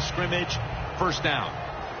line of scrimmage. First down.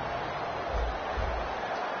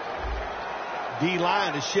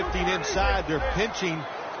 D-line is shifting inside. They're pinching.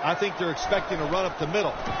 I think they're expecting a run up the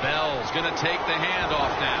middle. Bell's going to take the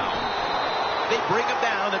handoff now. They bring him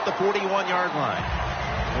down at the 41-yard line.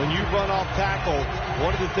 When you run off tackle,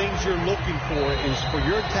 one of the things you're looking for is for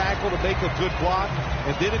your tackle to make a good block.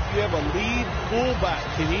 And then if you have a lead fullback,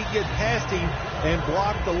 can he get past him and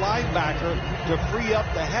block the linebacker to free up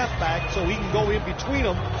the halfback so he can go in between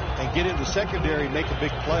them and get into secondary and make a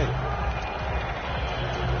big play.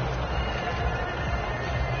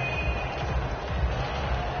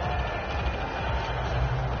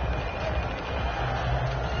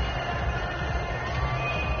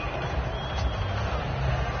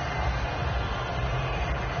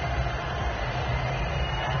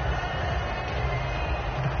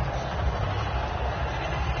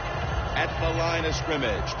 Line of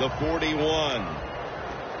scrimmage, the 41.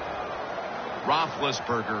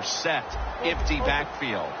 Roethlisberger set, empty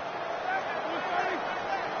backfield.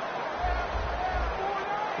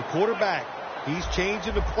 The quarterback, he's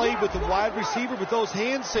changing the play with the wide receiver with those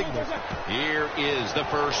hand signals. Here is the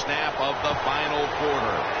first snap of the final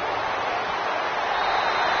quarter.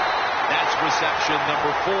 That's reception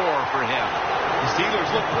number 4 for him. The Steelers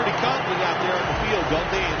look pretty confident out there on the field,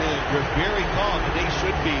 don't they? And they're very calm, and they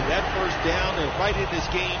should be. That first down, they're right in this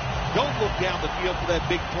game. Don't look down the field for that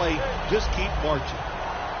big play. Just keep marching.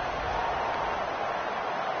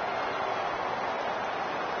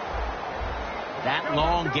 That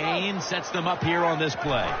long gain sets them up here on this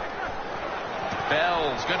play.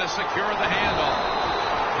 Bell's going to secure the handoff.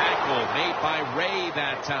 Tackle made by Ray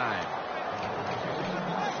that time.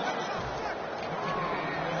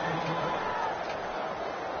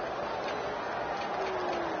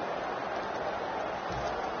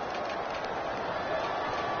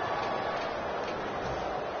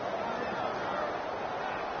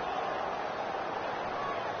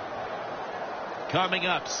 Coming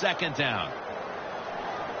up, 2nd down.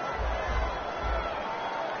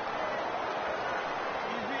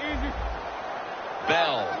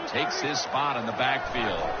 Bell takes his spot in the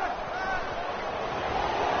backfield.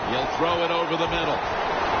 He'll throw it over the middle.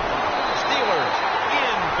 Steelers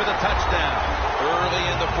in for the touchdown. Early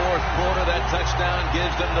in the 4th quarter, that touchdown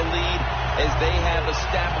gives them the lead as they have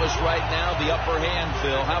established right now the upper hand,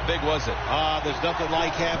 Phil. How big was it? There's nothing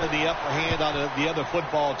like having the upper hand on the other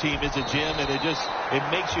football team, is it, Jim? And it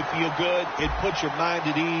makes you feel good. It puts your mind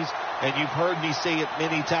at ease. And you've heard me say it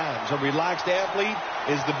many times. A relaxed athlete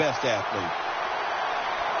is the best athlete.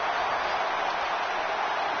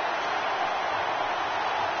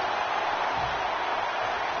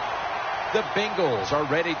 The Bengals are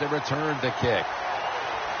ready to return the kick.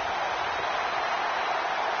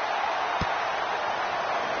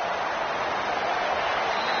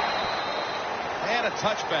 And a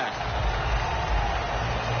touchback.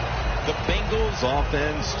 The Bengals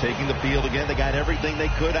offense taking the field again. They got everything they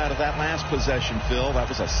could out of that last possession, Phil. That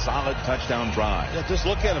was a solid touchdown drive. Yeah, just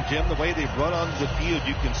look at them, Jim. The way they run onto the field,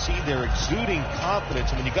 you can see they're exuding confidence.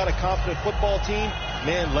 And when you got a confident football team,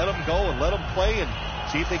 man, let them go and let them play and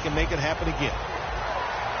see if they can make it happen again.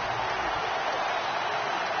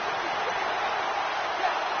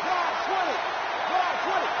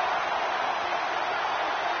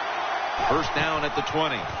 First down at the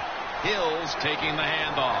 20. Hill's taking the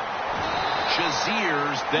handoff.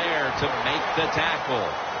 Shazier's there to make the tackle.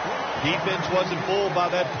 Defense wasn't fooled by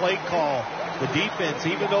that play call. The defense,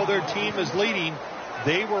 even though their team is leading,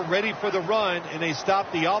 they were ready for the run, and they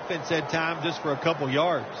stopped the offense that time just for a couple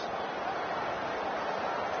yards.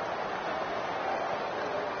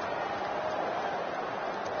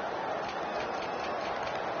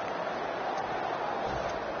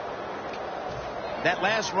 That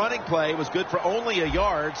last running play was good for only a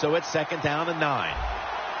yard, so it's 2nd down and 9.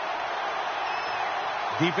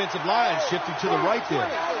 Defensive line shifting to the right there.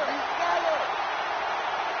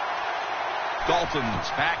 Dalton's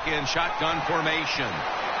back in shotgun formation.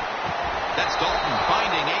 That's Dalton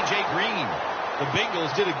finding A.J. Green. The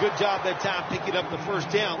Bengals did a good job that time picking up the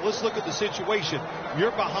first down. Let's look at the situation.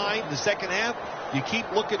 You're behind the second half. You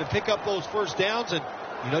keep looking to pick up those first downs, and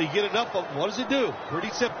you get enough of them. What does it do?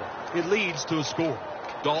 Pretty simple. It leads to a score.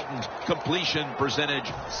 Dalton's completion percentage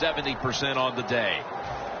 70% on the day.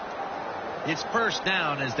 It's 1st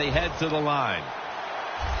down as they head to the line.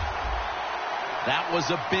 That was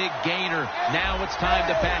a big gainer. Now it's time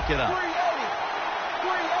to back it up.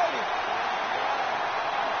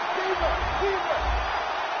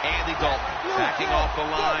 Andy Dalton backing off the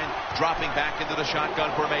line, dropping back into the shotgun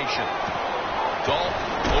formation. Dalton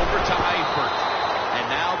over to Eifert. And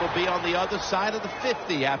now they'll be on the other side of the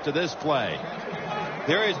 50 after this play.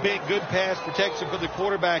 There has been good pass protection for the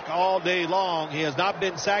quarterback all day long. He has not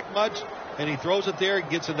been sacked much, and he throws it there and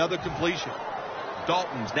gets another completion.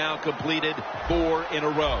 Dalton's now completed 4 in a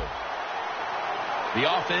row. The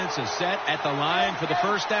offense is set at the line for the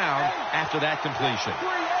 1st down after that completion.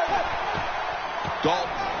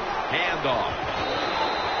 Dalton, handoff.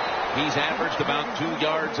 He's averaged about 2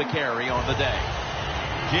 yards a carry on the day.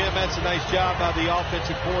 Jim, that's a nice job by the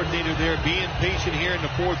offensive coordinator there, being patient here in the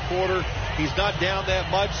 4th quarter. He's not down that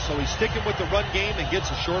much, so he's sticking with the run game and gets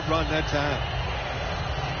a short run that time.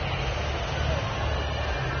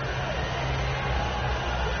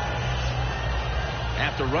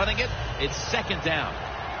 After running it, it's 2nd down.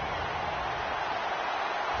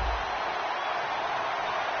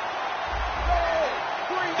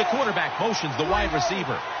 The quarterback motions the wide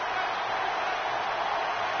receiver.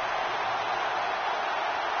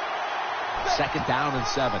 Second down and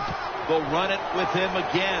 7. They'll run it with him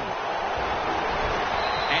again.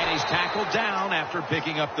 And he's tackled down after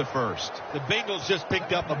picking up the first. The Bengals just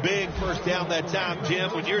picked up a big first down that time,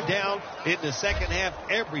 Jim. When you're down in the second half,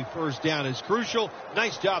 every first down is crucial.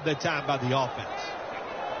 Nice job that time by the offense.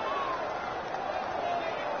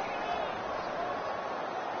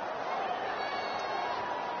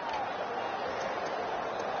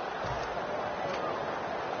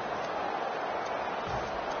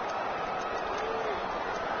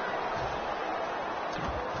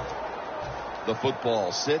 The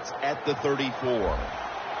football sits at the 34.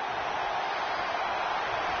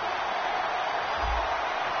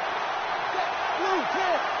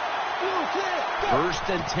 First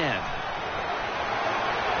and 10.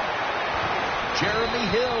 Jeremy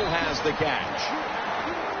Hill has the catch.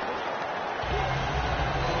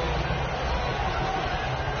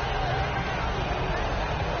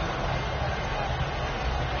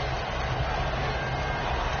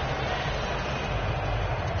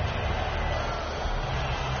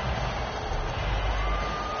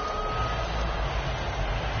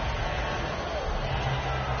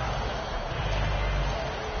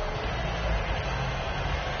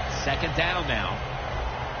 Second down now.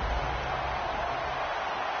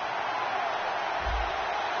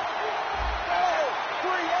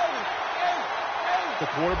 The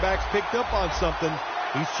quarterback's picked up on something.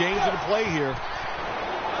 He's changing the play here.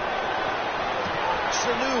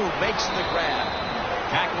 Sanu makes the grab.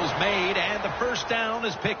 Tackle's made, and the first down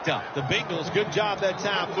is picked up. The Bengals, good job that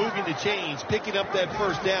time, moving the chains, picking up that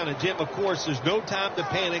first down. And, Jim, of course, there's no time to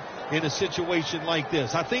panic in a situation like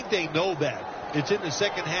this. I think they know that. It's in the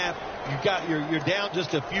second half. You're down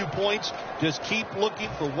just a few points. Just keep looking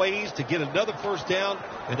for ways to get another first down,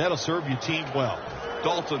 and that'll serve your team well.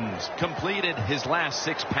 Dalton's completed his last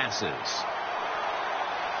 6 passes.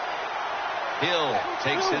 Hill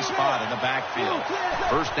takes his spot in the backfield.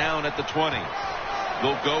 First down at the 20.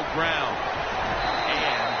 They'll go ground.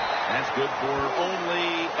 And that's good for only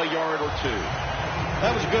a yard or 2.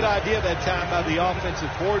 That was a good idea that time by the offensive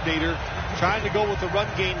coordinator, trying to go with the run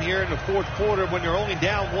game here in the 4th quarter when they're only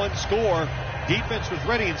down 1 score. Defense was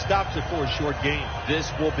ready and stops it for a short gain. This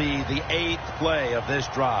will be the 8th play of this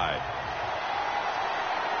drive.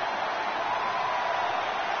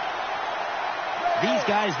 These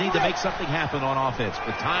guys need to make something happen on offense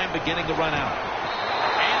with time beginning to run out.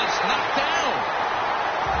 And it's knocked down.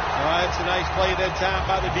 All right, it's a nice play that time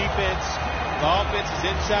by the defense. The offense is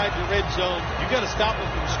inside your red zone. You got to stop them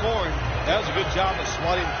from scoring. That was a good job of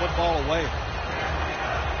swatting the football away.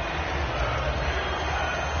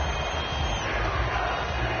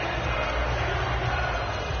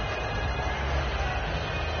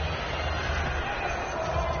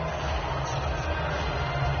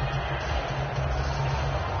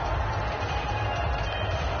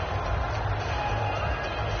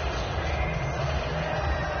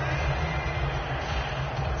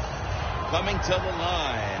 Coming to the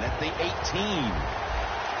line at the 18.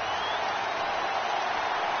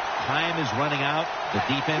 Time is running out. The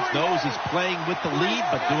defense knows it's playing with the lead,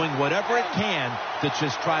 but doing whatever it can to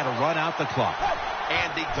just try to run out the clock.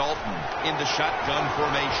 Andy Dalton in the shotgun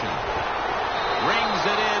formation. Rings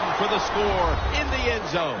it in for the score in the end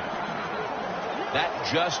zone.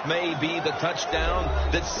 That just may be the touchdown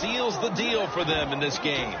that seals the deal for them in this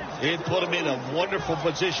game. It put them in a wonderful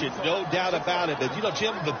position, no doubt about it. But, you know,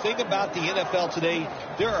 Jim, the thing about the NFL today,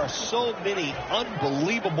 there are so many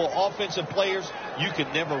unbelievable offensive players, you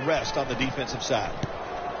can never rest on the defensive side.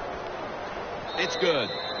 It's good.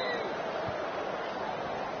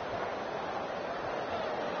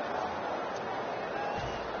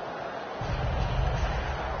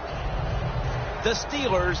 The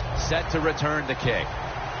Steelers set to return the kick.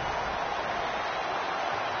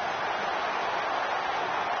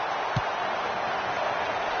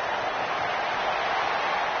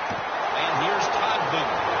 And here's Jdub.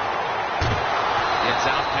 It's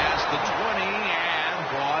out past the 20 and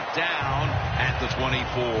brought down at the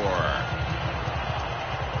 24.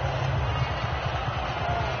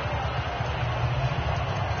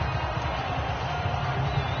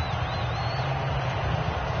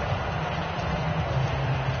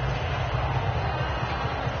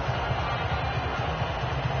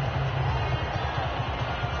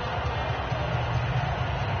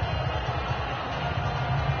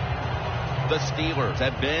 The Steelers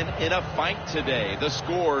have been in a fight today. The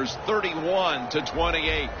score's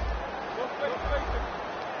 31-28.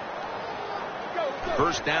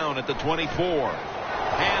 First down at the 24.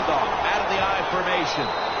 Handoff out of the I formation.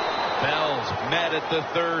 Bell's met at the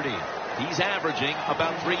 30. He's averaging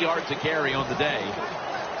about 3 yards a carry on the day.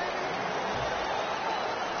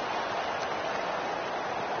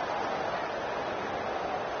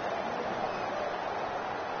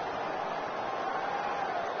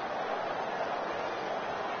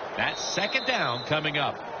 That's second down coming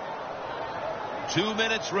up. 2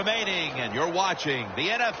 minutes remaining, and you're watching the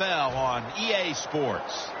NFL on EA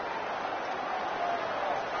Sports.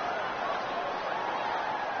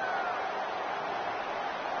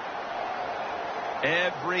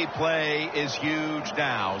 Every play is huge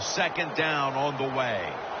now. Second down on the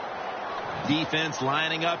way. Defense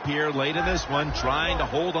lining up here late in this one, trying to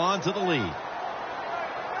hold on to the lead.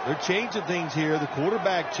 They're changing things here. The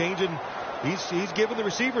quarterback changing. He's giving the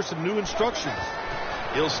receiver some new instructions.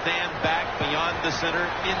 He'll stand back beyond the center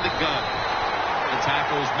in the gun. The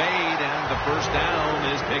tackle's made, and the first down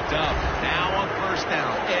is picked up. Now on first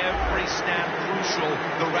down, every snap crucial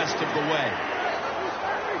the rest of the way.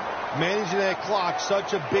 Managing that clock,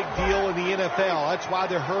 such a big deal in the NFL. That's why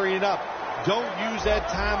they're hurrying up. Don't use that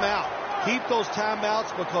timeout. Keep those timeouts,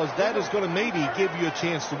 because that is going to maybe give you a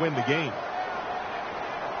chance to win the game.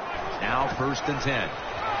 Now first and 10.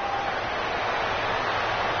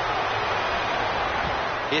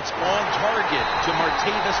 It's on target to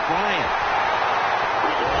Martavis Bryant.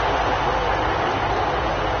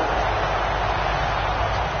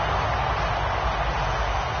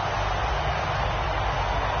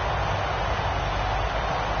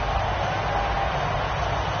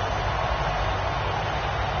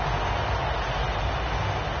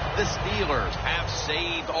 The Steelers have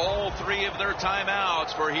saved all 3 of their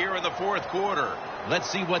timeouts for here in the fourth quarter. Let's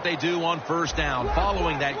see what they do on first down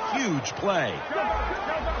following that huge play.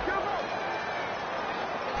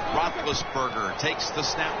 Roethlisberger takes the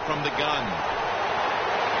snap from the gun.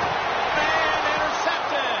 And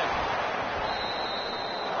intercepted.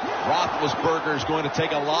 Roethlisberger's going to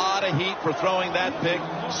take a lot of heat for throwing that pick.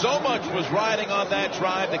 So much was riding on that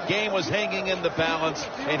drive. The game was hanging in the balance,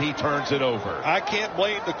 and he turns it over. I can't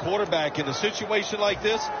blame the quarterback in a situation like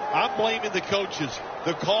this. I'm blaming the coaches.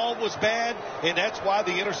 The call was bad, and that's why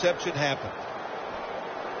the interception happened.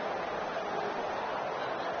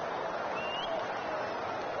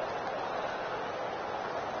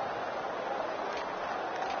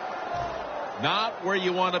 Not where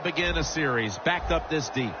you want to begin a series, backed up this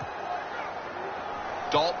deep.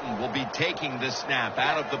 Dalton will be taking this snap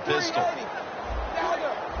out of the pistol.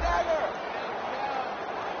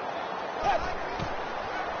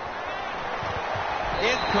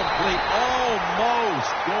 Incomplete,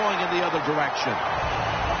 almost going in the other direction.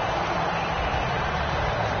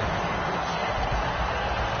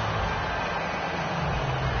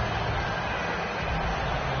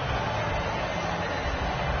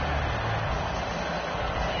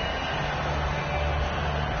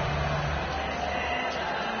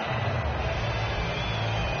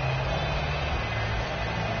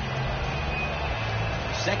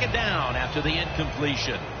 Second down after the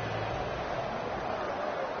incompletion.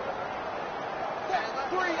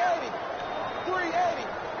 380.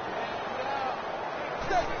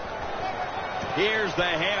 Here's the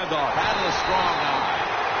handoff. That is a strong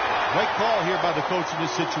eye. Great call here by the coach in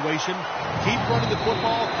this situation. Keep running the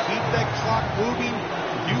football. Keep that clock moving.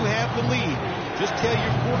 You have the lead. Just tell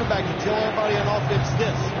your quarterback and tell everybody on offense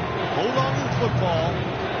this. Hold on to the football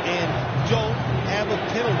and don't have a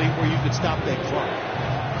penalty where you can stop that clock.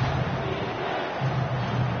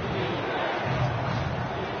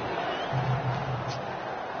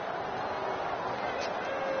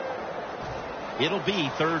 It'll be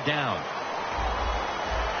third down.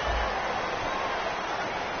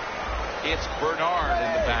 It's Bernard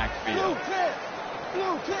in the backfield.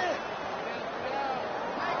 Blue 10.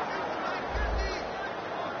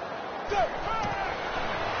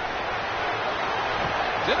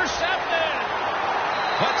 Intercepted.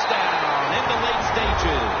 Touchdown in the late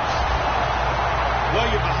stages. Well,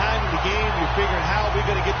 you're behind in the game. You're figuring how are we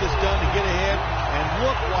going to get this done to get ahead. And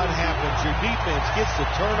look what happens. Your defense gets the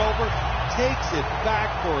turnover, takes it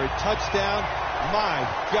back for a touchdown. My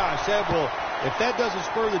gosh, that will, if that doesn't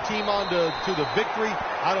spur the team on to the victory,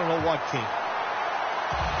 I don't know what can.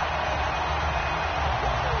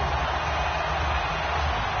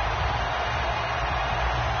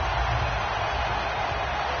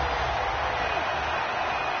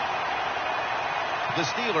 The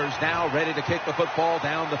Steelers now ready to kick the football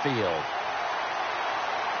down the field.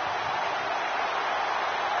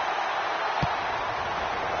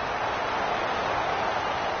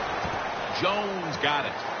 Jones got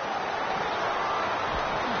it.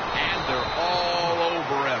 And they're all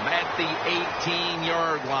over him at the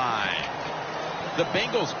 18-yard line. The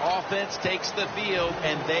Bengals offense takes the field,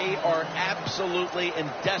 and they are absolutely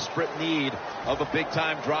in desperate need of a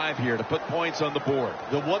big-time drive here to put points on the board.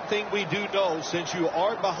 The one thing we do know, since you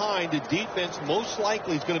are behind, the defense most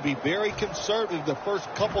likely is going to be very conservative the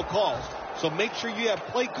first couple calls. So make sure you have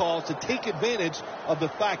play calls to take advantage of the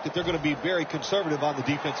fact that they're going to be very conservative on the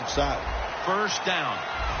defensive side. First down.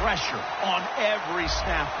 Pressure on every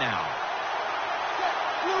snap now.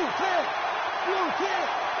 Blue 10.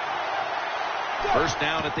 First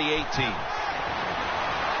down at the 18. And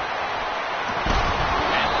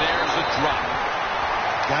there's a drop.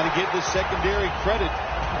 Got to give the secondary credit.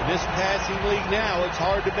 In this passing league now, it's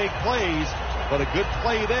hard to make plays, but a good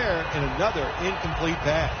play there and another incomplete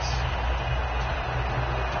pass.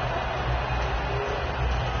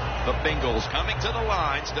 The Bengals coming to the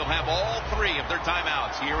line still have all three of their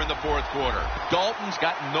timeouts here in the fourth quarter. Dalton's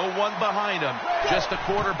got no one behind him, just a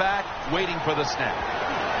quarterback waiting for the snap.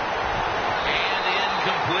 And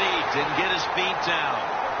incomplete, didn't get his feet down.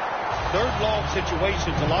 Third long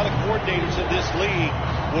situations, a lot of coordinators in this league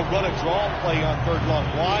will run a draw play on third long.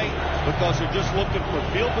 Why? Because they're just looking for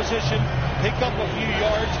field position, pick up a few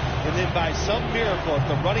yards, and then by some miracle, if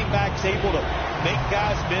the running back's able to make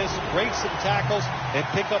guys miss, break some tackles, and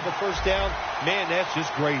pick up a first down, man, that's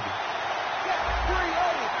just gravy.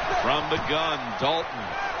 From the gun, Dalton.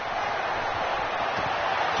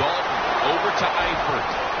 Dalton over to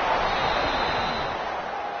Eifert.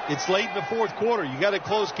 It's late in the fourth quarter. You got a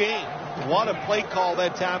close game. What a play call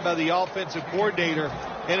that time by the offensive coordinator,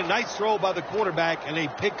 and a nice throw by the quarterback, and they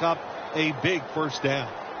pick up a big first down.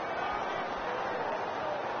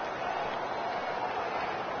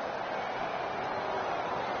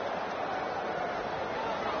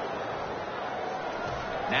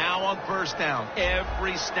 Now on first down,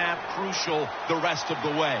 every snap crucial the rest of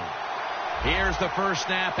the way. Here's the first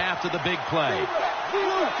snap after the big play.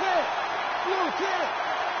 Blue 10.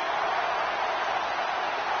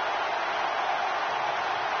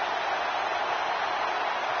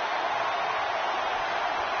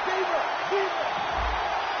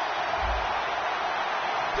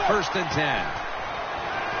 First and 10.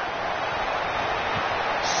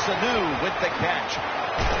 Sanu with the catch.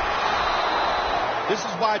 This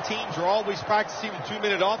is why teams are always practicing the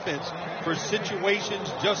 2-minute offense for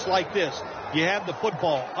situations just like this. You have the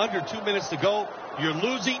football under 2 minutes to go. You're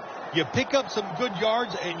losing. You pick up some good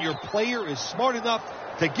yards, and your player is smart enough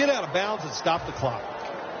to get out of bounds and stop the clock.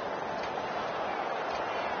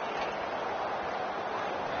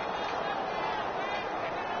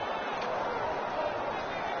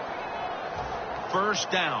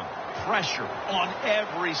 First down. Pressure on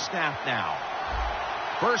every snap now.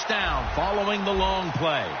 First down following the long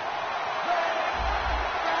play.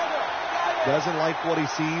 Doesn't like what he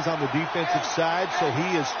sees on the defensive side, so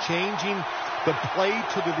he is changing the play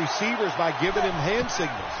to the receivers by giving him hand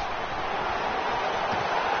signals.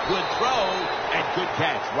 Good throw and good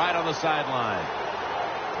catch right on the sideline.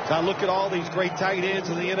 Now look at all these great tight ends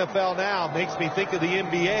in the NFL now. Makes me think of the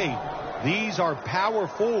NBA. These are power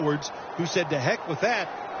forwards who said to heck with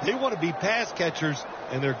that. They want to be pass catchers,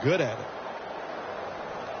 and they're good at it.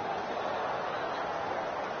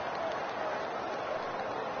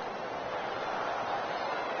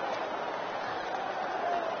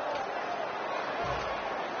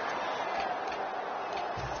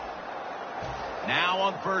 Now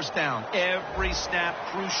on first down, every snap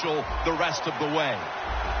crucial the rest of the way.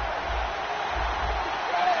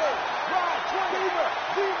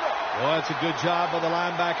 Well, that's a good job by the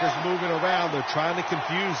linebackers moving around. They're trying to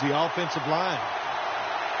confuse the offensive line.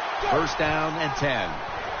 First down and 10.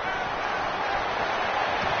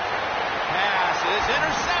 Pass is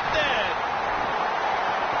intercepted.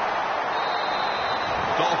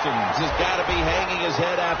 Dalton's has got to be hanging his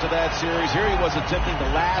head after that series. Here he was attempting the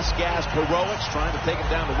last gasp heroics, trying to take him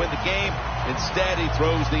down to win the game. Instead, he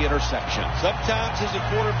throws the interception. Sometimes as a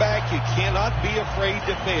quarterback, you cannot be afraid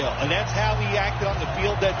to fail. And that's how he acted on the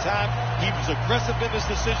field that time. He was aggressive in his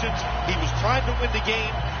decisions. He was trying to win the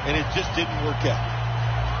game, and it just didn't work out.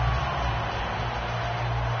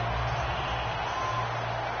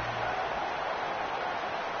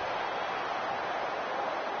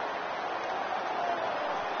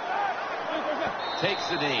 Takes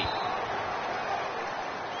the knee.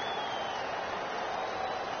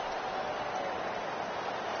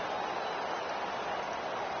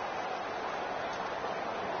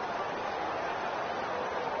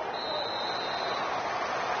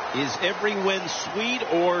 Is every win sweet,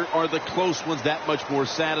 or are the close ones that much more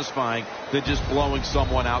satisfying than just blowing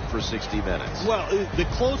someone out for 60 minutes? Well, the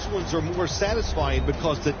close ones are more satisfying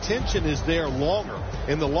because the tension is there longer.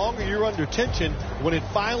 And the longer you're under tension, when it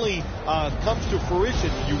finally comes to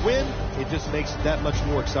fruition, you win, it just makes it that much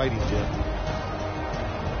more exciting, Jim.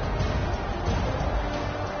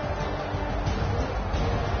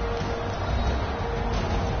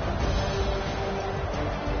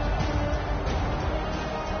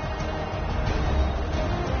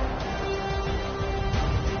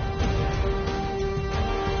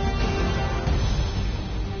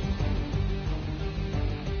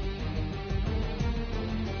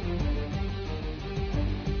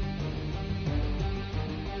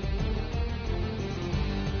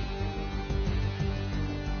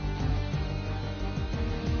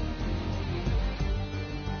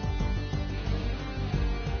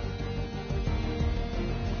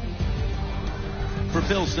 For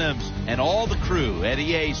Phil Simms and all the crew at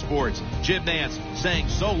EA Sports, Jim Nance saying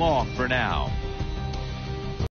so long for now.